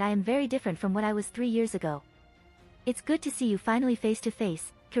it is that I am very different from what I was 3 years ago. It's good to see you finally face to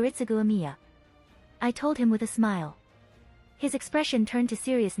face, Kiritsugu Amiya. I told him with a smile. His expression turned to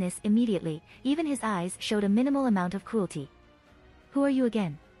seriousness immediately, even his eyes showed a minimal amount of cruelty. Who are you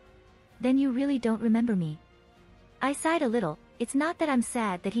again? Then you really don't remember me. I sighed a little. It's not that I'm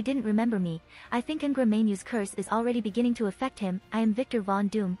sad that he didn't remember me. I think Ingramenu's curse is already beginning to affect him. I am Victor Von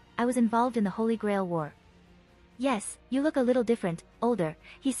Doom. I was involved in the Holy Grail War. Yes, you look a little different, older,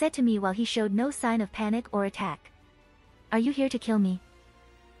 he said to me while he showed no sign of panic or attack. Are you here to kill me?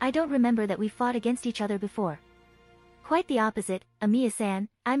 I don't remember that we fought against each other before. Quite the opposite, Amiya-san,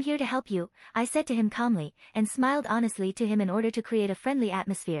 I'm here to help you, I said to him calmly, and smiled honestly to him in order to create a friendly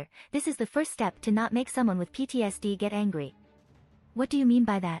atmosphere. This is the first step to not make someone with PTSD get angry. What do you mean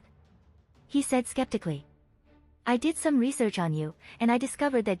by that? He said skeptically. I did some research on you, and I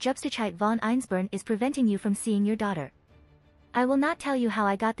discovered that Jubstachite von Einsborn is preventing you from seeing your daughter. I will not tell you how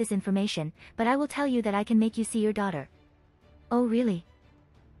I got this information, but I will tell you that I can make you see your daughter. Oh really?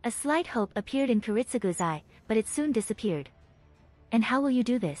 A slight hope appeared in Kiritsugu's eye, but it soon disappeared. And how will you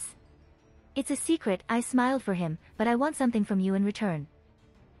do this? It's a secret, I smiled for him, but I want something from you in return.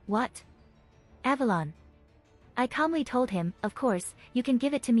 What? Avalon. I calmly told him, of course, you can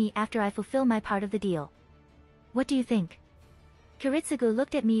give it to me after I fulfill my part of the deal. What do you think? Kiritsugu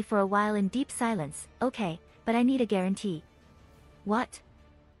looked at me for a while in deep silence. Okay, but I need a guarantee. What?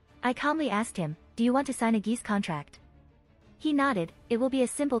 I calmly asked him, do you want to sign a geese contract? He nodded. It will be a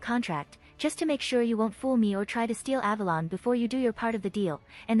simple contract, just to make sure you won't fool me or try to steal Avalon before you do your part of the deal,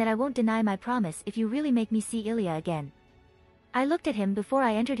 and that I won't deny my promise if you really make me see Ilya again. I looked at him before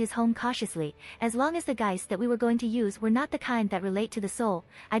I entered his home cautiously. As long as the geese that we were going to use were not the kind that relate to the soul,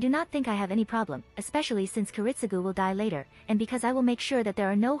 I do not think I have any problem, especially since Kiritsugu will die later, and because I will make sure that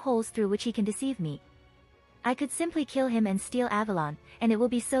there are no holes through which he can deceive me. I could simply kill him and steal Avalon, and it will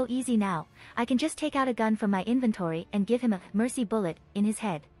be so easy now. I can just take out a gun from my inventory and give him a mercy bullet in his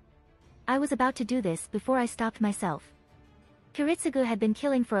head. I was about to do this before I stopped myself. Kiritsugu had been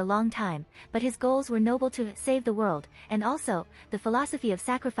killing for a long time, but his goals were noble, to save the world, and also, the philosophy of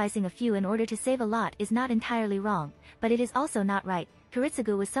sacrificing a few in order to save a lot is not entirely wrong, but it is also not right.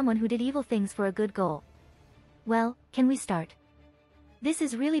 Kiritsugu was someone who did evil things for a good goal. Well, can we start? This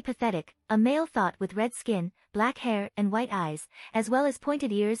is really pathetic, a male thought with red skin, black hair and white eyes, as well as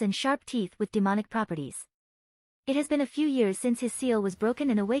pointed ears and sharp teeth with demonic properties. It has been a few years since his seal was broken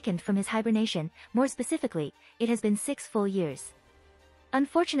and awakened from his hibernation. More specifically, it has been 6 full years.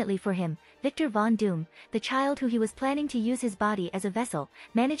 Unfortunately for him, Victor Von Doom, the child who he was planning to use his body as a vessel,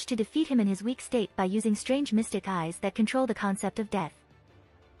 managed to defeat him in his weak state by using strange mystic eyes that control the concept of death.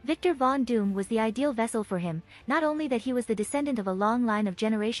 Victor von Doom was the ideal vessel for him, not only that he was the descendant of a long line of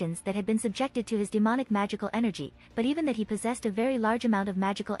generations that had been subjected to his demonic magical energy, but even that he possessed a very large amount of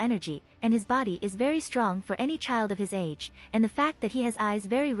magical energy, and his body is very strong for any child of his age, and the fact that he has eyes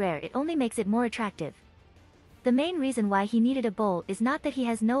very rare, it only makes it more attractive. The main reason why he needed a bowl is not that he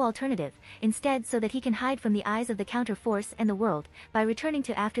has no alternative, instead so that he can hide from the eyes of the counter-force and the world, by returning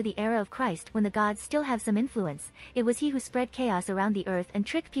to after the era of Christ when the gods still have some influence. It was he who spread chaos around the earth and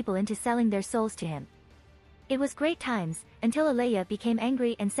tricked people into selling their souls to him. It was great times, until Aleya became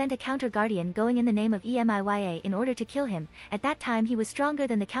angry and sent a counter-guardian going in the name of Emiya in order to kill him. At that time he was stronger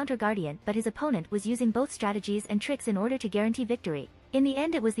than the counter-guardian, but his opponent was using both strategies and tricks in order to guarantee victory. In the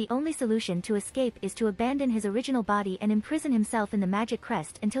end it was the only solution to escape is to abandon his original body and imprison himself in the magic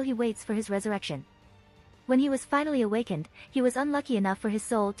crest until he waits for his resurrection. When he was finally awakened, he was unlucky enough for his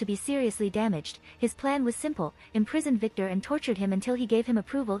soul to be seriously damaged. His plan was simple: imprison Victor and tortured him until he gave him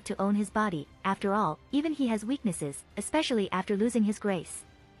approval to own his body. After all, even he has weaknesses, especially after losing his grace.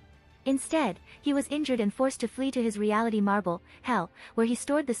 Instead, he was injured and forced to flee to his reality marble, Hell, where he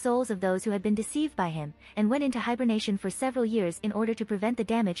stored the souls of those who had been deceived by him, and went into hibernation for several years in order to prevent the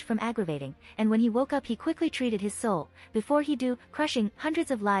damage from aggravating. And when he woke up he quickly treated his soul, before he do, crushing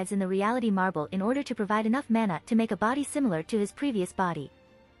hundreds of lives in the reality marble in order to provide enough mana to make a body similar to his previous body.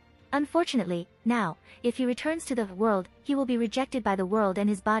 Unfortunately, now, if he returns to the world, he will be rejected by the world and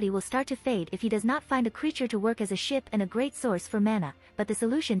his body will start to fade if he does not find a creature to work as a ship and a great source for mana. But the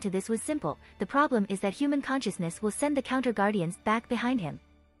solution to this was simple. The problem is that human consciousness will send the counter-guardians back behind him.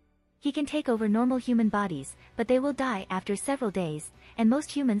 He can take over normal human bodies, but they will die after several days, and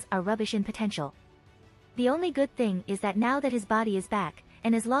most humans are rubbish in potential. The only good thing is that now that his body is back,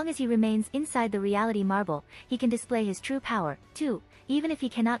 and as long as he remains inside the reality marble, he can display his true power, too. Even if he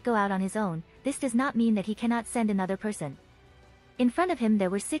cannot go out on his own, this does not mean that he cannot send another person. In front of him there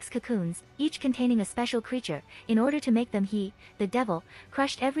were 6 cocoons, each containing a special creature. In order to make them he, the devil,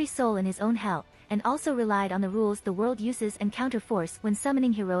 crushed every soul in his own hell, and also relied on the rules the world uses and counter-force when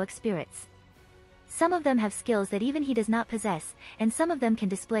summoning heroic spirits. Some of them have skills that even he does not possess, and some of them can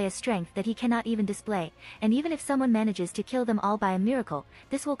display a strength that he cannot even display, and even if someone manages to kill them all by a miracle,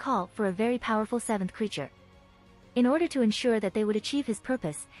 this will call for a very powerful 7th creature. In order to ensure that they would achieve his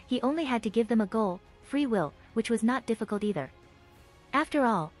purpose, he only had to give them a goal, free will, which was not difficult either. After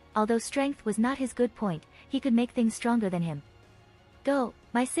all, although strength was not his good point, he could make things stronger than him. "Go,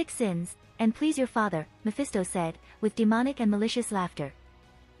 my 6 sins, and please your father," Mephisto said, with demonic and malicious laughter.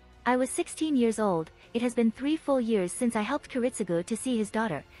 I was 16 years old. It has been 3 full years since I helped Kiritsugu to see his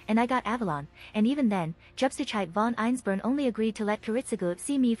daughter, and I got Avalon, and even then, Jubstachite von Einsburn only agreed to let Kiritsugu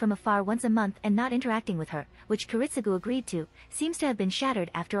see me from afar once a month and not interacting with her, which Kiritsugu agreed to, seems to have been shattered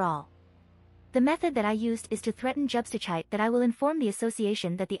after all. The method that I used is to threaten Jubstachite that I will inform the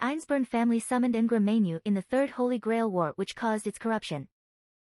association that the Einsburn family summoned Ingram Manu in the Third Holy Grail War which caused its corruption.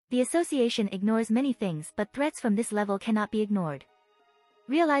 The association ignores many things, but threats from this level cannot be ignored.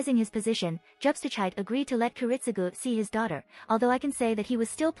 Realizing his position, Jubstachite agreed to let Kiritsugu see his daughter, although I can say that he was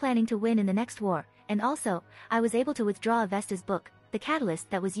still planning to win in the next war, and also, I was able to withdraw Avesta's book, the catalyst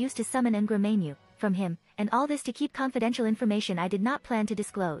that was used to summon Ingram Manu, from him, and all this to keep confidential information I did not plan to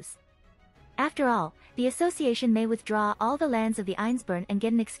disclose. After all, the association may withdraw all the lands of the Einsburn and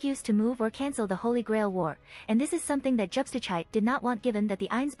get an excuse to move or cancel the Holy Grail War, and this is something that Jubstachite did not want given that the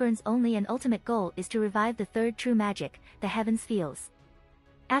Einsburn's only and ultimate goal is to revive the third true magic, the Heaven's Fields.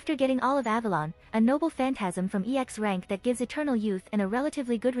 After getting all of Avalon, a noble phantasm from EX rank that gives eternal youth and a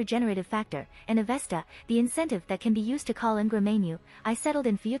relatively good regenerative factor, and Avesta, the incentive that can be used to call Ingram Manu, I settled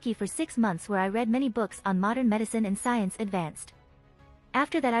in Fuyuki for 6 months where I read many books on modern medicine and science advanced.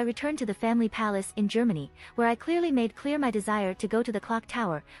 After that I returned to the family palace in Germany, where I clearly made clear my desire to go to the clock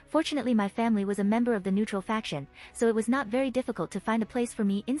tower. Fortunately my family was a member of the neutral faction, so it was not very difficult to find a place for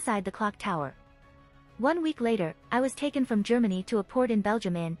me inside the clock tower. 1 week later, I was taken from Germany to a port in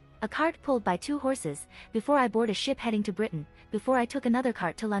Belgium in a cart pulled by 2 horses, before I board a ship heading to Britain, before I took another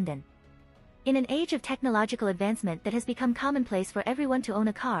cart to London. In an age of technological advancement that has become commonplace for everyone to own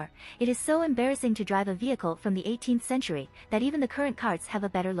a car, it is so embarrassing to drive a vehicle from the 18th century, that even the current carts have a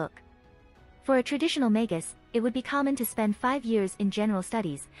better look. For a traditional magus, it would be common to spend 5 years in general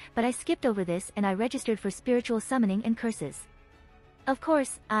studies, but I skipped over this and I registered for spiritual summoning and curses. Of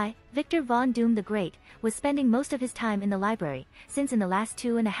course, I, Victor von Doom the Great, was spending most of his time in the library, since in the last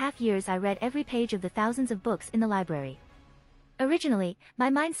 2.5 years I read every page of the thousands of books in the library. Originally, my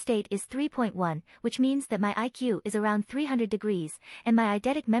mind state is 3.1, which means that my IQ is around 300 degrees, and my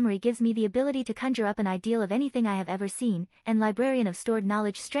eidetic memory gives me the ability to conjure up an ideal of anything I have ever seen, and Librarian of Stored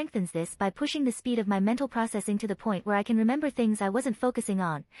Knowledge strengthens this by pushing the speed of my mental processing to the point where I can remember things I wasn't focusing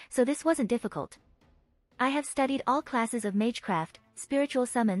on, so this wasn't difficult. I have studied all classes of magecraft, spiritual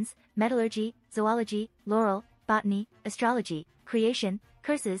summons, metallurgy, zoology, laurel, botany, astrology, creation,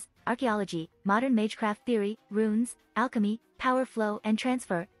 curses, archaeology, modern magecraft theory, runes, alchemy, power flow and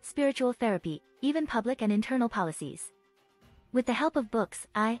transfer, spiritual therapy, even public and internal policies. With the help of books,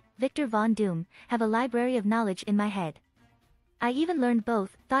 I, Victor von Doom, have a library of knowledge in my head. I even learned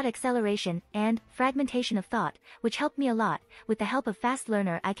both thought acceleration and fragmentation of thought, which helped me a lot. With the help of Fast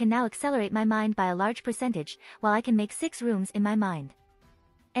Learner, I can now accelerate my mind by a large percentage, while I can make 6 rooms in my mind.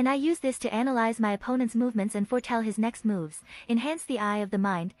 And I use this to analyze my opponent's movements and foretell his next moves, enhance the eye of the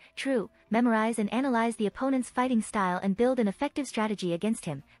mind, memorize and analyze the opponent's fighting style and build an effective strategy against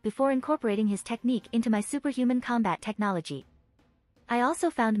him, before incorporating his technique into my superhuman combat technology. I also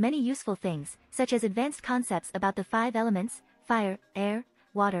found many useful things, such as advanced concepts about the 5 elements, fire, air,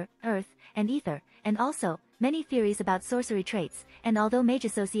 water, earth, and ether, and also, many theories about sorcery traits, and although Mage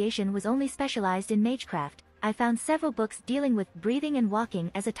Association was only specialized in magecraft, I found several books dealing with breathing and walking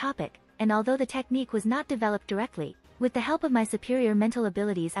as a topic, and although the technique was not developed directly, with the help of my superior mental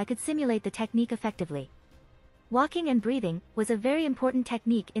abilities I could simulate the technique effectively. Walking and breathing was a very important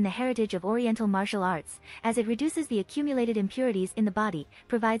technique in the heritage of Oriental martial arts, as it reduces the accumulated impurities in the body,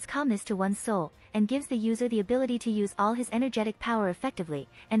 provides calmness to one's soul, and gives the user the ability to use all his energetic power effectively,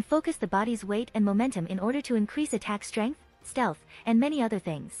 and focus the body's weight and momentum in order to increase attack strength, stealth, and many other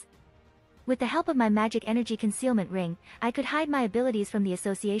things. With the help of my magic energy concealment ring, I could hide my abilities from the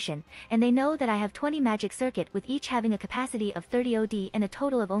association, and they know that I have 20 magic circuit with each having a capacity of 30 OD and a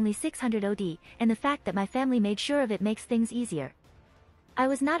total of only 600 OD, and the fact that my family made sure of it makes things easier. I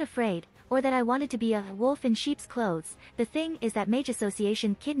was not afraid, or that I wanted to be a wolf in sheep's clothes. The thing is that Mage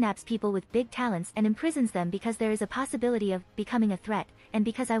Association kidnaps people with big talents and imprisons them because there is a possibility of becoming a threat, and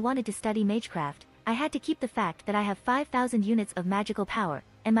because I wanted to study magecraft, I had to keep the fact that I have 5,000 units of magical power,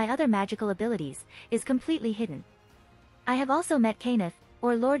 and my other magical abilities, is completely hidden. I have also met Kenneth,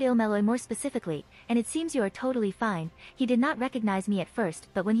 or Lord Ilmeloy more specifically, and it seems you are totally fine. He did not recognize me at first,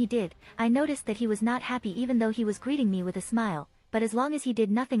 but when he did, I noticed that he was not happy even though he was greeting me with a smile, but as long as he did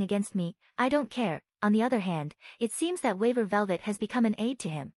nothing against me, I don't care. On the other hand, it seems that Waver Velvet has become an aid to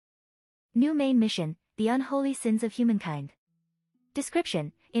him. New main mission, the unholy sins of humankind.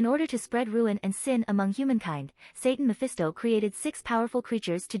 Description: in order to spread ruin and sin among humankind, Satan Mephisto created 6 powerful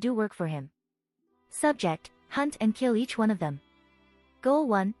creatures to do work for him. Subject: hunt and kill each one of them. Goal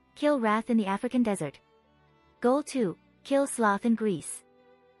 1, kill Wrath in the African desert. Goal 2, kill Sloth in Greece.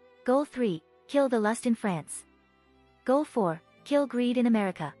 Goal 3, kill the Lust in France. Goal 4, kill Greed in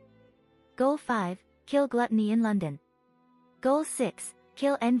America. Goal 5, kill Gluttony in London. Goal 6,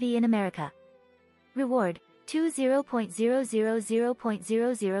 kill Envy in America. Reward: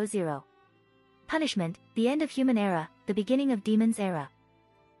 20.000.000. Punishment: the end of human era, the beginning of demon's era.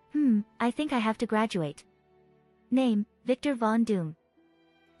 I think I have to graduate. Name: Victor von Doom.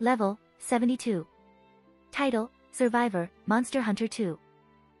 Level: 72. Title: Survivor, Monster Hunter 2.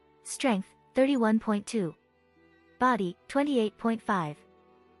 Strength: 31.2. Body: 28.5.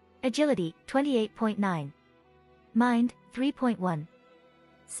 Agility: 28.9. Mind: 3.1.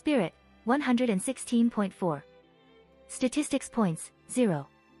 Spirit: 116.4. Statistics points: 0.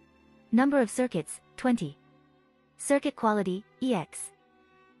 Number of circuits: 20. Circuit quality: EX.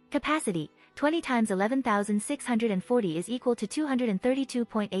 Capacity: 20 times 11,640 is equal to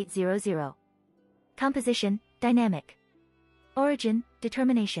 232.800. Composition: dynamic. Origin: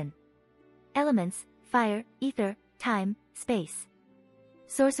 determination. Elements: fire, ether, time, space.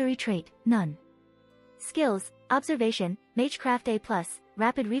 Sorcery trait: none. Skills: observation, magecraft A+,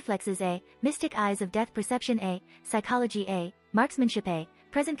 rapid reflexes A, mystic eyes of death perception A, psychology A, marksmanship A,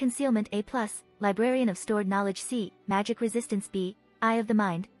 present concealment A+, librarian of stored knowledge C, magic resistance B, eye of the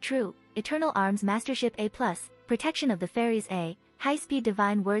mind, true, eternal arms mastership A+, protection of the fairies A, high-speed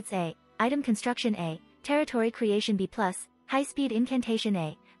divine words A, item construction A, territory creation B+, high-speed incantation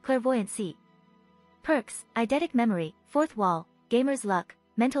A, clairvoyant C. Perks: eidetic memory, fourth wall, gamer's luck,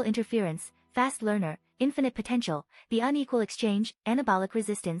 mental interference, fast learner, infinite potential, the unequal exchange, anabolic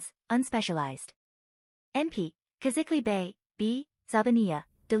resistance, unspecialized. NP: Kazikli Bay, B, Zabaniya,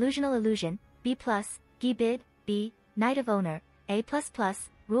 delusional illusion, B+, Gibid, B, Knight of Owner, A++,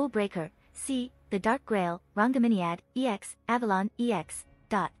 rule breaker, C, the Dark Grail, Rangaminiad, EX, Avalon, EX,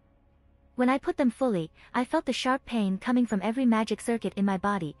 dot. When I put them fully, I felt the sharp pain coming from every magic circuit in my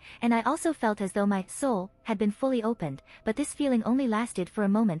body, and I also felt as though my soul had been fully opened, but this feeling only lasted for a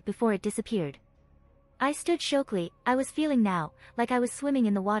moment before it disappeared. I stood shokily. I was feeling now, like I was swimming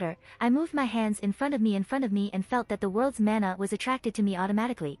in the water. I moved my hands in front of me and felt that the world's mana was attracted to me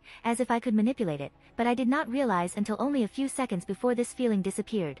automatically, as if I could manipulate it, but I did not realize until only a few seconds before this feeling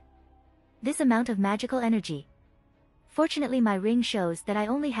disappeared. This amount of magical energy. Fortunately my ring shows that I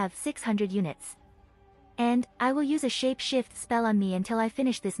only have 600 units. And, I will use a shape-shift spell on me until I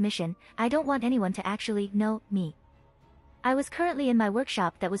finish this mission. I don't want anyone to actually know me. I was currently in my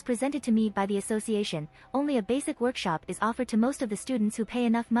workshop that was presented to me by the association. Only a basic workshop is offered to most of the students who pay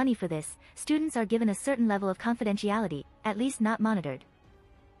enough money for this. Students are given a certain level of confidentiality, at least not monitored.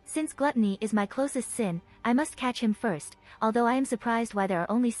 Since gluttony is my closest sin, I must catch him first, although I am surprised why there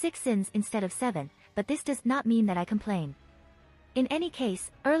are only 6 sins instead of 7, but this does not mean that I complain. In any case,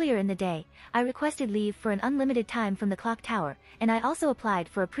 earlier in the day, I requested leave for an unlimited time from the clock tower, and I also applied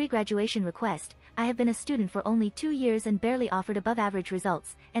for a pre-graduation request. I have been a student for only 2 years and barely offered above-average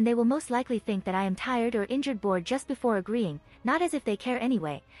results, and they will most likely think that I am tired or injured bored just before agreeing, not as if they care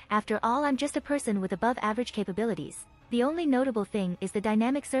anyway. After all, I'm just a person with above-average capabilities. The only notable thing is the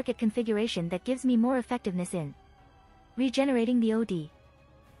dynamic circuit configuration that gives me more effectiveness in regenerating the OD.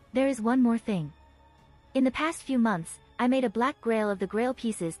 There is one more thing. In the past few months, I made a black grail of the grail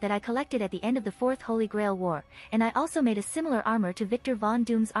pieces that I collected at the end of the 4th Holy Grail War, and I also made a similar armor to Victor Von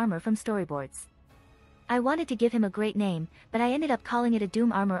Doom's armor from storyboards. I wanted to give him a great name, but I ended up calling it a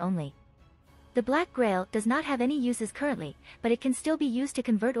Doom armor only. The Black Grail does not have any uses currently, but it can still be used to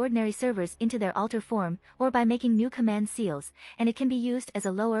convert ordinary servers into their altar form, or by making new command seals, and it can be used as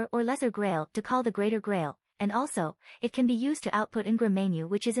a lower or lesser grail to call the Greater Grail, and also, it can be used to output Ingram Menu,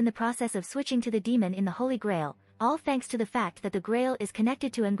 which is in the process of switching to the demon in the Holy Grail, all thanks to the fact that the Grail is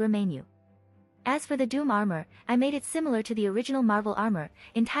connected to Ingram Menu. As for the Doom armor, I made it similar to the original Marvel armor,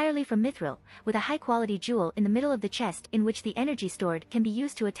 entirely from mithril, with a high-quality jewel in the middle of the chest in which the energy stored can be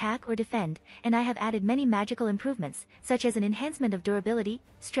used to attack or defend, and I have added many magical improvements, such as an enhancement of durability,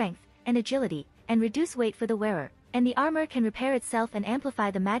 strength, and agility, and reduce weight for the wearer, and the armor can repair itself and amplify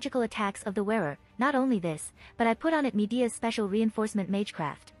the magical attacks of the wearer. Not only this, but I put on it Medea's special reinforcement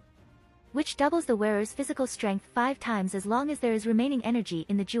magecraft, which doubles the wearer's physical strength 5 times as long as there is remaining energy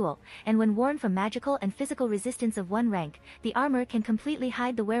in the jewel, and when worn from magical and physical resistance of 1 rank, the armor can completely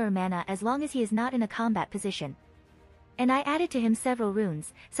hide the wearer mana as long as he is not in a combat position. And I added to him several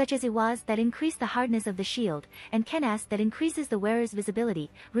runes, such as Iwaz that increase the hardness of the shield, and Kenas that increases the wearer's visibility,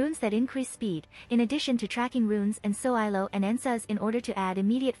 runes that increase speed, in addition to tracking runes and Soilo and Ensas in order to add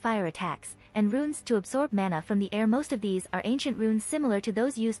immediate fire attacks, and runes to absorb mana from the air. Most of these are ancient runes similar to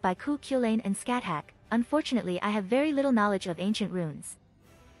those used by Ku Kulane and Skathak. Unfortunately, I have very little knowledge of ancient runes.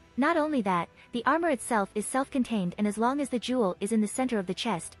 Not only that, the armor itself is self-contained, and as long as the jewel is in the center of the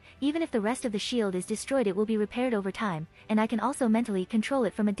chest, even if the rest of the shield is destroyed it will be repaired over time, and I can also mentally control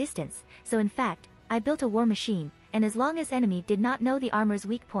it from a distance. So in fact, I built a war machine, and as long as enemy did not know the armor's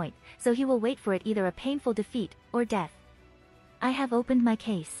weak point, so he will wait for it, either a painful defeat, or death. I have opened my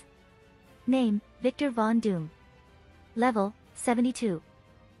case. Name, Victor Von Doom. Level, 72.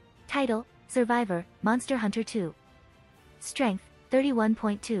 Title, Survivor, Monster Hunter 2. Strength,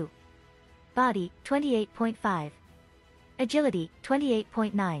 31.2. Body, 28.5. Agility,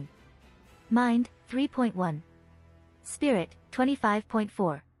 28.9. Mind, 3.1. Spirit,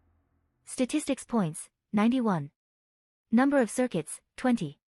 25.4. Statistics points, 91. Number of circuits,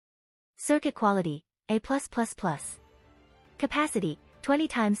 20. Circuit quality, A+++. Capacity, 20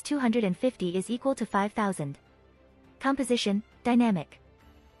 times 250 is equal to 5,000. Composition, dynamic.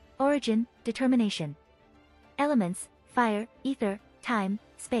 Origin, determination. Elements, fire, ether, time,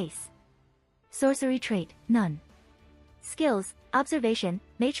 space. Sorcery trait, none. Skills, observation,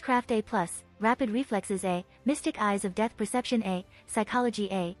 magecraft A+, rapid reflexes A, mystic eyes of death perception A, psychology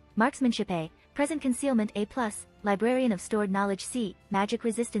A, marksmanship A, present concealment A+, librarian of stored knowledge C, magic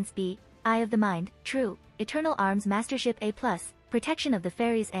resistance B, eye of the mind, true, eternal arms mastership A+, protection of the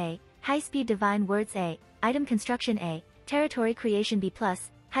fairies A, high-speed divine words A, item construction A, territory creation B+,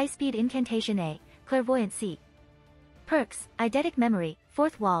 high-speed incantation A, clairvoyant C. Perks, eidetic memory,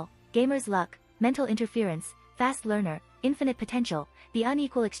 fourth wall, gamer's luck, mental interference, fast learner, infinite potential, the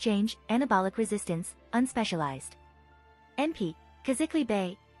unequal exchange, anabolic resistance, unspecialized. NP, Kazikli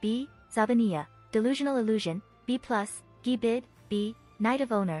Bay, B, Zabaniya, delusional illusion, B+, Gibid, B, Knight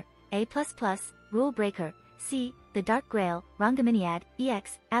of Owner, A++, rule breaker, C, the Dark Grail, Rangaminiad,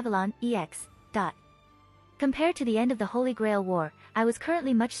 EX, Avalon, EX. Dot. Compared to the end of the Holy Grail War, I was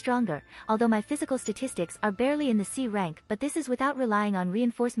currently much stronger, although my physical statistics are barely in the C rank, but this is without relying on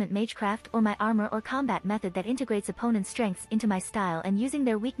reinforcement magecraft or my armor or combat method that integrates opponents' strengths into my style and using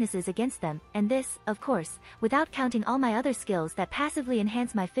their weaknesses against them, and this, of course, without counting all my other skills that passively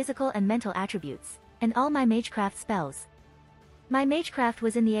enhance my physical and mental attributes, and all my magecraft spells. My magecraft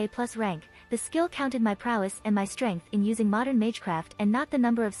was in the A+ rank. The skill counted my prowess and my strength in using modern magecraft and not the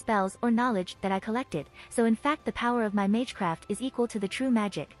number of spells or knowledge that I collected, so in fact the power of my magecraft is equal to the true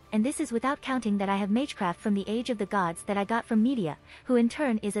magic, and this is without counting that I have magecraft from the Age of the Gods that I got from media, who in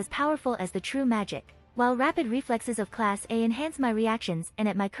turn is as powerful as the true magic. While rapid reflexes of class A enhance my reactions, and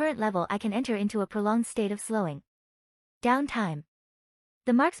at my current level I can enter into a prolonged state of slowing down time.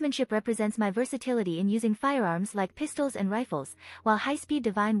 The marksmanship represents my versatility in using firearms like pistols and rifles, while high-speed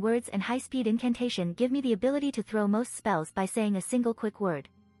divine words and high-speed incantation give me the ability to throw most spells by saying a single quick word.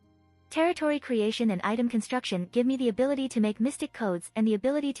 Territory creation and item construction give me the ability to make mystic codes and the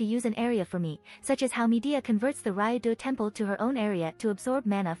ability to use an area for me, such as how Medea converts the Ryudo temple to her own area to absorb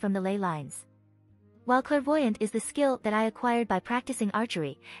mana from the ley lines. While clairvoyant is the skill that I acquired by practicing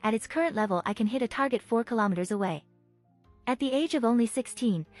archery, at its current level I can hit a target 4 kilometers away. At the age of only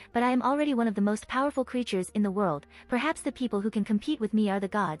 16, but I am already one of the most powerful creatures in the world. Perhaps the people who can compete with me are the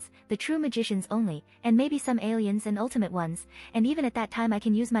gods, the true magicians only, and maybe some aliens and ultimate ones, and even at that time I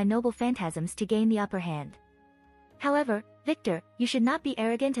can use my noble phantasms to gain the upper hand. However, Victor, you should not be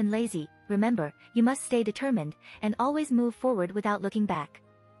arrogant and lazy. Remember, you must stay determined, and always move forward without looking back.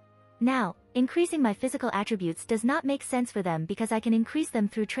 Now, increasing my physical attributes does not make sense for them because I can increase them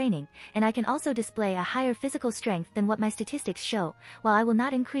through training, and I can also display a higher physical strength than what my statistics show, while I will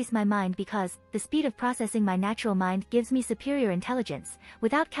not increase my mind because the speed of processing my natural mind gives me superior intelligence,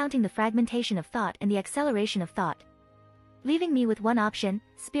 without counting the fragmentation of thought and the acceleration of thought. Leaving me with one option,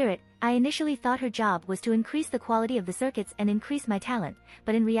 Spirit. I initially thought her job was to increase the quality of the circuits and increase my talent,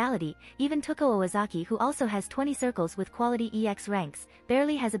 but in reality, even Toko Owazaki, who also has 20 circles with quality EX ranks,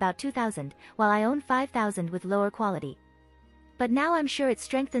 barely has about 2,000, while I own 5,000 with lower quality. But now I'm sure it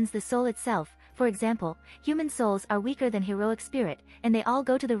strengthens the soul itself. For example, human souls are weaker than heroic spirit, and they all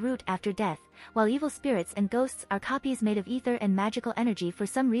go to the root after death, while evil spirits and ghosts are copies made of ether and magical energy for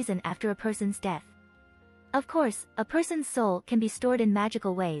some reason after a person's death. Of course, a person's soul can be stored in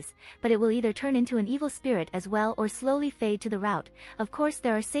magical ways, but it will either turn into an evil spirit as well or slowly fade to the root. Of course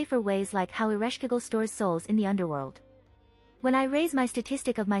there are safer ways like how Ereshkigal stores souls in the underworld. When I raise my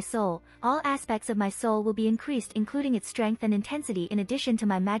statistic of my soul, all aspects of my soul will be increased, including its strength and intensity, in addition to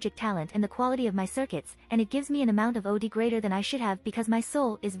my magic talent and the quality of my circuits, and it gives me an amount of OD greater than I should have because my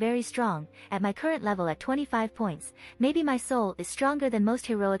soul is very strong. At my current level at 25 points, maybe my soul is stronger than most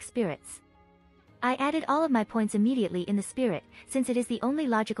heroic spirits. I added all of my points immediately in the spirit, since it is the only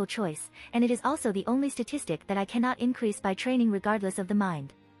logical choice, and it is also the only statistic that I cannot increase by training regardless of the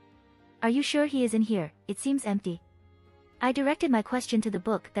mind. Are you sure he is in here? It seems empty. I directed my question to the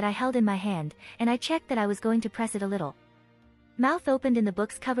book that I held in my hand, and I checked that I was going to press it a little. Mouth opened in the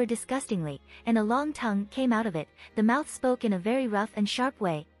book's cover disgustingly, and a long tongue came out of it. The mouth spoke in a very rough and sharp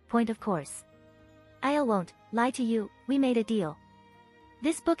way. Point of course. I won't lie to you, we made a deal.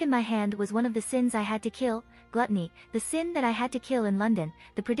 This book in my hand was one of the sins I had to kill, gluttony, the sin that I had to kill in London.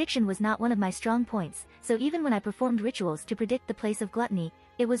 The prediction was not one of my strong points, so even when I performed rituals to predict the place of gluttony,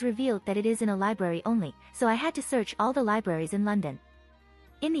 it was revealed that it is in a library only, so I had to search all the libraries in London.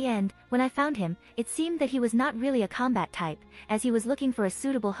 In the end, when I found him, it seemed that he was not really a combat type, as he was looking for a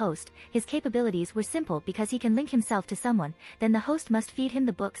suitable host. His capabilities were simple because he can link himself to someone, then the host must feed him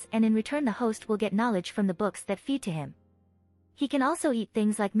the books and in return the host will get knowledge from the books that feed to him. He can also eat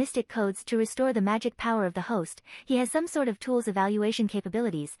things like mystic codes to restore the magic power of the host. He has some sort of tools evaluation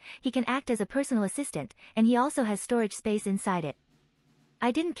capabilities, he can act as a personal assistant, and he also has storage space inside it. I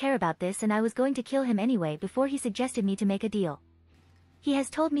didn't care about this and I was going to kill him anyway before he suggested me to make a deal. He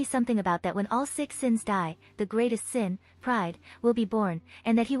has told me something about that when all 6 sins die, the greatest sin, pride, will be born,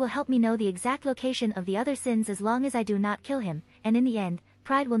 and that he will help me know the exact location of the other sins as long as I do not kill him, and in the end,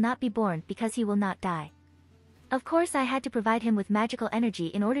 pride will not be born because he will not die. Of course I had to provide him with magical energy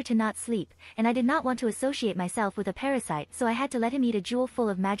in order to not sleep, and I did not want to associate myself with a parasite, so I had to let him eat a jewel full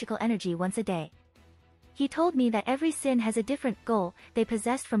of magical energy once a day. He told me that every sin has a different goal they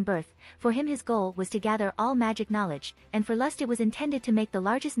possessed from birth. For him his goal was to gather all magic knowledge, and for lust it was intended to make the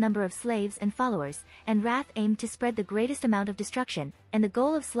largest number of slaves and followers, and wrath aimed to spread the greatest amount of destruction, and the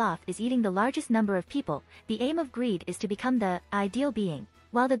goal of sloth is eating the largest number of people. The aim of greed is to become the ideal being,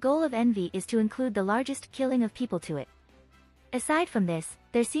 while the goal of envy is to include the largest killing of people to it. Aside from this,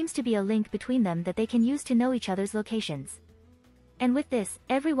 there seems to be a link between them that they can use to know each other's locations. And with this,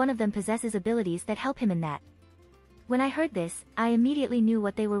 every one of them possesses abilities that help him in that. When I heard this, I immediately knew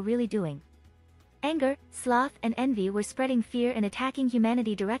what they were really doing. Anger, sloth, and envy were spreading fear and attacking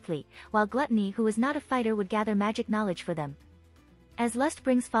humanity directly, while gluttony, who was not a fighter, would gather magic knowledge for them. As lust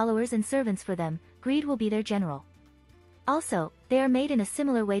brings followers and servants for them, greed will be their general. Also, they are made in a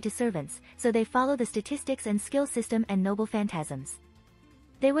similar way to servants, so they follow the statistics and skill system and noble phantasms.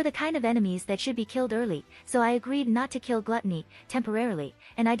 They were the kind of enemies that should be killed early, so I agreed not to kill gluttony, temporarily,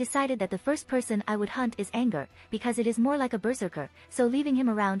 and I decided that the first person I would hunt is anger, because it is more like a berserker, so leaving him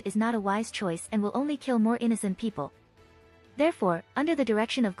around is not a wise choice and will only kill more innocent people. Therefore, under the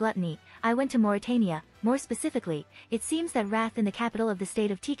direction of gluttony, I went to Mauritania, more specifically, it seems that Wrath in the capital of the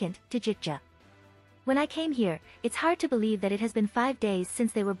state of Tikant, Tajikja. When I came here, it's hard to believe that it has been 5 days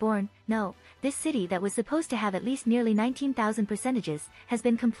since they were born. No, this city that was supposed to have at least nearly 19,000 percentages, has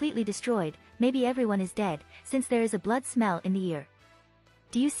been completely destroyed, maybe everyone is dead, since there is a blood smell in the air.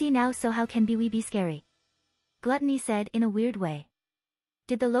 Do you see now? So how can we be scary? Gluttony said in a weird way.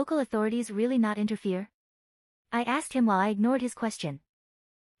 Did the local authorities really not interfere? I asked him while I ignored his question.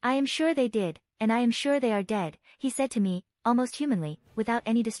 I am sure they did, and I am sure they are dead, he said to me, almost humanly, without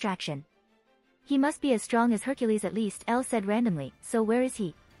any distraction. He must be as strong as Hercules at least, Elle said randomly, so where is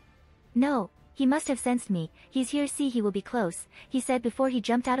he? No, he must have sensed me, he's here, see, he will be close, he said before he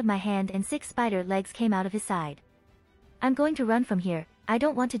jumped out of my hand and 6 spider legs came out of his side. I'm going to run from here, I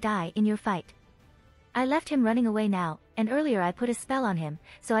don't want to die in your fight. I left him running away now, and earlier I put a spell on him,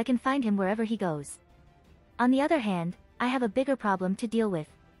 so I can find him wherever he goes. On the other hand, I have a bigger problem to deal with.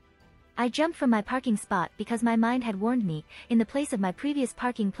 I jumped from my parking spot because my mind had warned me, in the place of my previous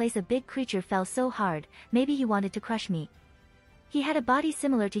parking place a big creature fell so hard, maybe he wanted to crush me. He had a body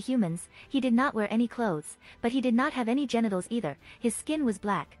similar to humans, he did not wear any clothes, but he did not have any genitals either, his skin was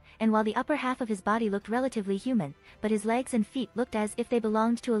black, and while the upper half of his body looked relatively human, but his legs and feet looked as if they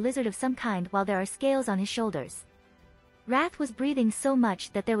belonged to a lizard of some kind while there are scales on his shoulders. Wrath was breathing so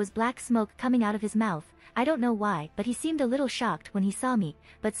much that there was black smoke coming out of his mouth, I don't know why, but he seemed a little shocked when he saw me,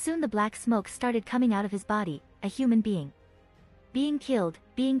 but soon the black smoke started coming out of his body, a human being. Being killed,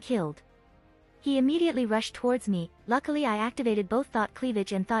 being killed. He immediately rushed towards me, luckily I activated both thought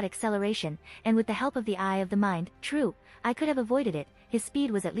cleavage and thought acceleration, and with the help of the eye of the mind, true, I could have avoided it, his speed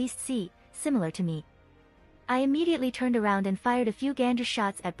was at least similar to me. I immediately turned around and fired a few Gandra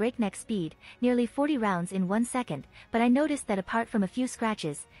shots at breakneck speed, nearly 40 rounds in 1 second, but I noticed that apart from a few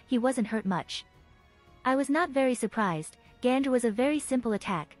scratches, he wasn't hurt much. I was not very surprised, Gandra was a very simple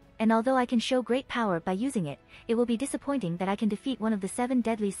attack, and although I can show great power by using it, it will be disappointing that I can defeat one of the 7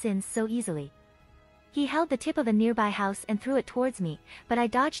 deadly sins so easily. He held the tip of a nearby house and threw it towards me, but I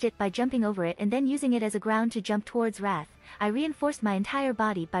dodged it by jumping over it and then using it as a ground to jump towards Wrath. I reinforced my entire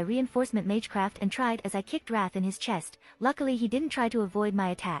body by reinforcement magecraft and tried as I kicked Wrath in his chest, luckily he didn't try to avoid my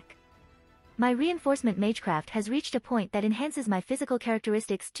attack. My reinforcement magecraft has reached a point that enhances my physical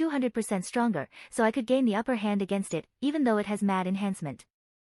characteristics 200% stronger, so I could gain the upper hand against it, even though it has mad enhancement.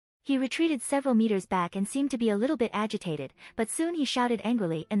 He retreated several meters back and seemed to be a little bit agitated, but soon he shouted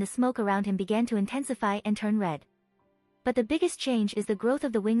angrily and the smoke around him began to intensify and turn red. But the biggest change is the growth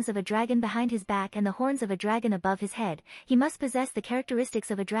of the wings of a dragon behind his back and the horns of a dragon above his head. He must possess the characteristics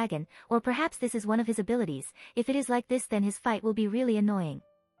of a dragon, or perhaps this is one of his abilities. If it is like this, then his fight will be really annoying.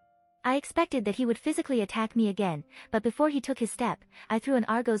 I expected that he would physically attack me again, but before he took his step, I threw an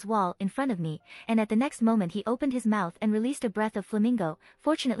Argos wall in front of me, and at the next moment he opened his mouth and released a breath of flamingo.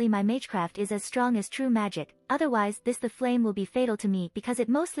 Fortunately my magecraft is as strong as true magic, otherwise the flame will be fatal to me because it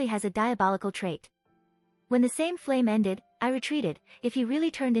mostly has a diabolical trait. When the same flame ended, I retreated. If he really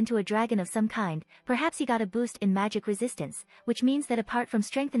turned into a dragon of some kind, perhaps he got a boost in magic resistance, which means that apart from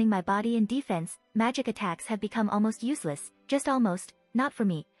strengthening my body in defense, magic attacks have become almost useless, just almost, not for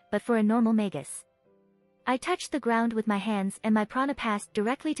me, but for a normal magus. I touched the ground with my hands and my prana passed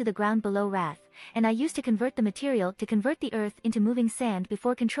directly to the ground below Wrath, and I used to convert the material to convert the earth into moving sand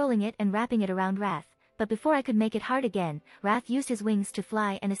before controlling it and wrapping it around Wrath, but before I could make it hard again, Wrath used his wings to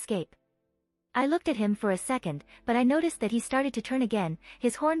fly and escape. I looked at him for a second, but I noticed that he started to turn again,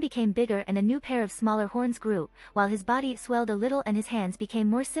 his horn became bigger and a new pair of smaller horns grew, while his body swelled a little and his hands became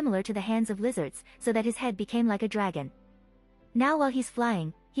more similar to the hands of lizards, so that his head became like a dragon. Now while he's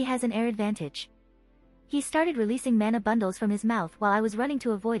flying, he has an air advantage. He started releasing mana bundles from his mouth while I was running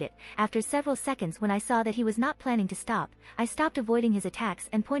to avoid it. After several seconds when I saw that he was not planning to stop, I stopped avoiding his attacks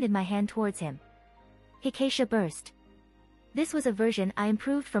and pointed my hand towards him. Hikasha burst. This was a version I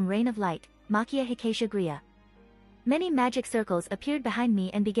improved from Rain of Light, Makia Hikasha Griya. Many magic circles appeared behind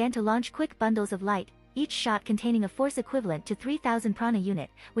me and began to launch quick bundles of light, each shot containing a force equivalent to 3000 prana unit,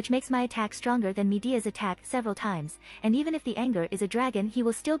 which makes my attack stronger than Medea's attack several times, and even if the anger is a dragon he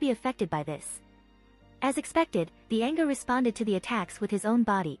will still be affected by this. As expected, the anger responded to the attacks with his own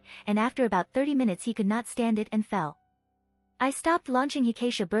body, and after about 30 minutes he could not stand it and fell. I stopped launching.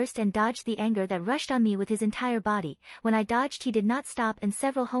 Hikasha burst and dodged the anger that rushed on me with his entire body. When I dodged he did not stop and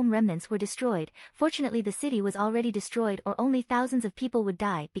several home remnants were destroyed. Fortunately the city was already destroyed or only thousands of people would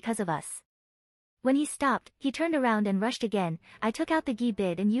die because of us. When he stopped, he turned around and rushed again. I took out the gi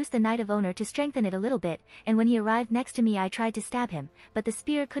bid and used the Knight of Honor to strengthen it a little bit, and when he arrived next to me I tried to stab him, but the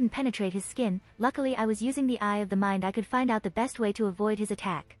spear couldn't penetrate his skin. Luckily I was using the eye of the mind. I could find out the best way to avoid his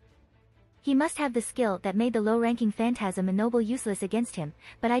attack. He must have the skill that made the low-ranking phantasm ennoble useless against him,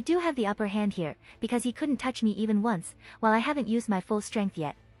 but I do have the upper hand here, because he couldn't touch me even once, while I haven't used my full strength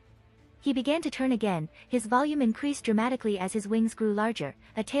yet. He began to turn again, his volume increased dramatically as his wings grew larger,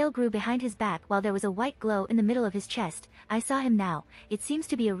 a tail grew behind his back while there was a white glow in the middle of his chest. I saw him now, it seems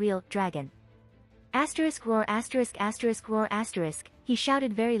to be a real dragon. Asterisk roar asterisk asterisk roar asterisk, he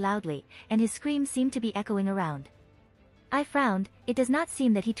shouted very loudly, and his scream seemed to be echoing around. I frowned. It does not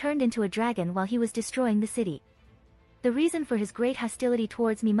seem that he turned into a dragon while he was destroying the city. The reason for his great hostility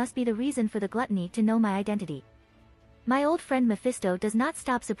towards me must be the reason for the gluttony to know my identity. My old friend Mephisto does not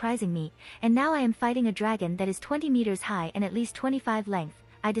stop surprising me, and now I am fighting a dragon that is 20 meters high and at least 25 length.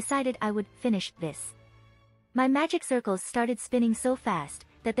 I decided I would finish this. My magic circles started spinning so fast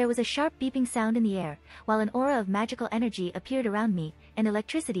that there was a sharp beeping sound in the air, while an aura of magical energy appeared around me, and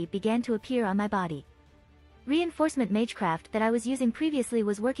electricity began to appear on my body. Reinforcement magecraft that I was using previously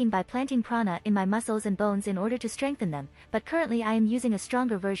was working by planting prana in my muscles and bones in order to strengthen them, but currently I am using a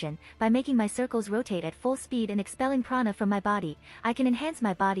stronger version. By making my circles rotate at full speed and expelling prana from my body, I can enhance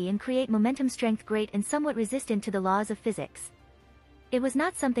my body and create momentum strength great and somewhat resistant to the laws of physics. It was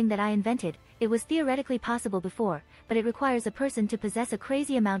not something that I invented, it was theoretically possible before, but it requires a person to possess a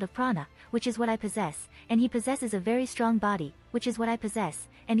crazy amount of prana, which is what I possess, and he possesses a very strong body, which is what I possess,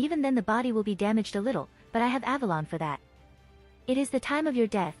 and even then the body will be damaged a little, but I have Avalon for that. It is the time of your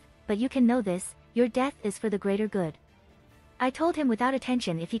death, but you can know this, your death is for the greater good. I told him without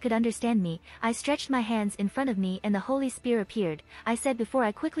attention if he could understand me. I stretched my hands in front of me and the holy spear appeared. I said before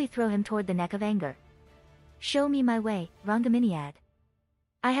I quickly throw him toward the neck of anger. Show me my way, Rangaminiad.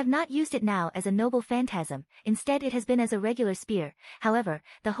 I have not used it now as a noble phantasm, instead it has been as a regular spear. However,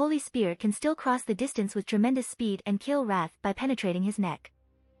 the holy spear can still cross the distance with tremendous speed and kill Wrath by penetrating his neck.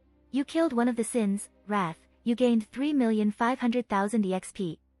 You killed one of the sins, Wrath, you gained 3,500,000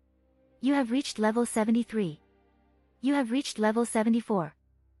 EXP. You have reached level 73. You have reached level 74.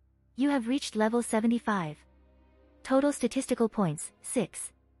 You have reached level 75. Total statistical points,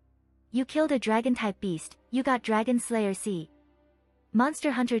 6. You killed a dragon-type beast, you got Dragon Slayer C.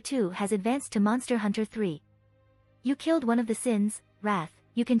 Monster Hunter 2 has advanced to Monster Hunter 3. You killed one of the sins, Wrath,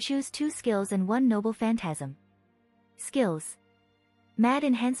 you can choose 2 skills and 1 noble phantasm. Skills. Mad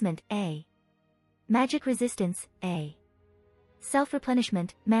Enhancement, A. Magic Resistance, A.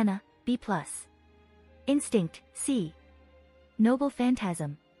 Self-Replenishment, Mana, B+. Instinct, C. Noble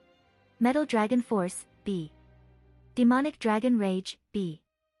Phantasm. Metal Dragon Force, B. Demonic Dragon Rage, B.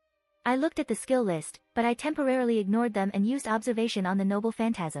 I looked at the skill list, but I temporarily ignored them and used observation on the noble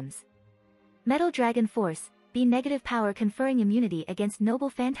phantasms. Metal Dragon Force, B. Negative power conferring immunity against noble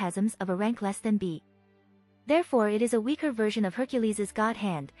phantasms of a rank less than B. Therefore it is a weaker version of Hercules' God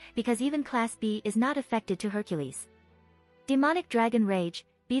Hand, because even Class B is not affected to Hercules. Demonic Dragon Rage,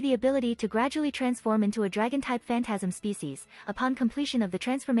 B. The ability to gradually transform into a dragon-type phantasm species. Upon completion of the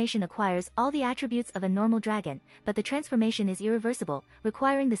transformation acquires all the attributes of a normal dragon, but the transformation is irreversible,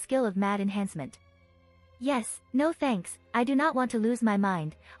 requiring the skill of Mad Enhancement. Yes, no thanks, I do not want to lose my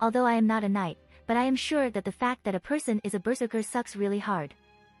mind, although I am not a knight, but I am sure that the fact that a person is a berserker sucks really hard.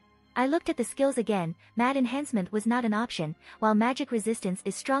 I looked at the skills again. Mad Enhancement was not an option, while Magic Resistance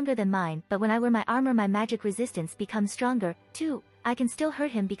is stronger than mine, but when I wear my armor my Magic Resistance becomes stronger, too. I can still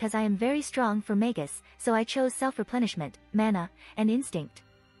hurt him because I am very strong for Magus, so I chose Self-Replenishment, Mana, and Instinct.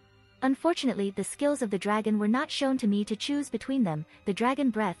 Unfortunately the skills of the dragon were not shown to me to choose between them. The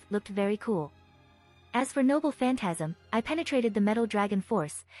Dragon Breath looked very cool. As for Noble Phantasm, I penetrated the Metal Dragon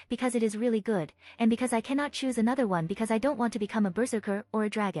Force, because it is really good, and because I cannot choose another one because I don't want to become a berserker or a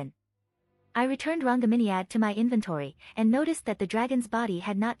dragon. I returned Rangaminiad to my inventory, and noticed that the dragon's body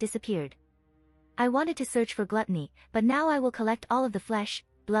had not disappeared. I wanted to search for gluttony, but now I will collect all of the flesh,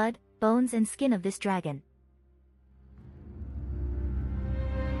 blood, bones and skin of this dragon.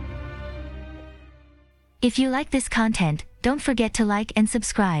 If you like this content, don't forget to like and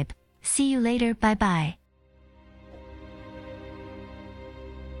subscribe. See you later, bye bye.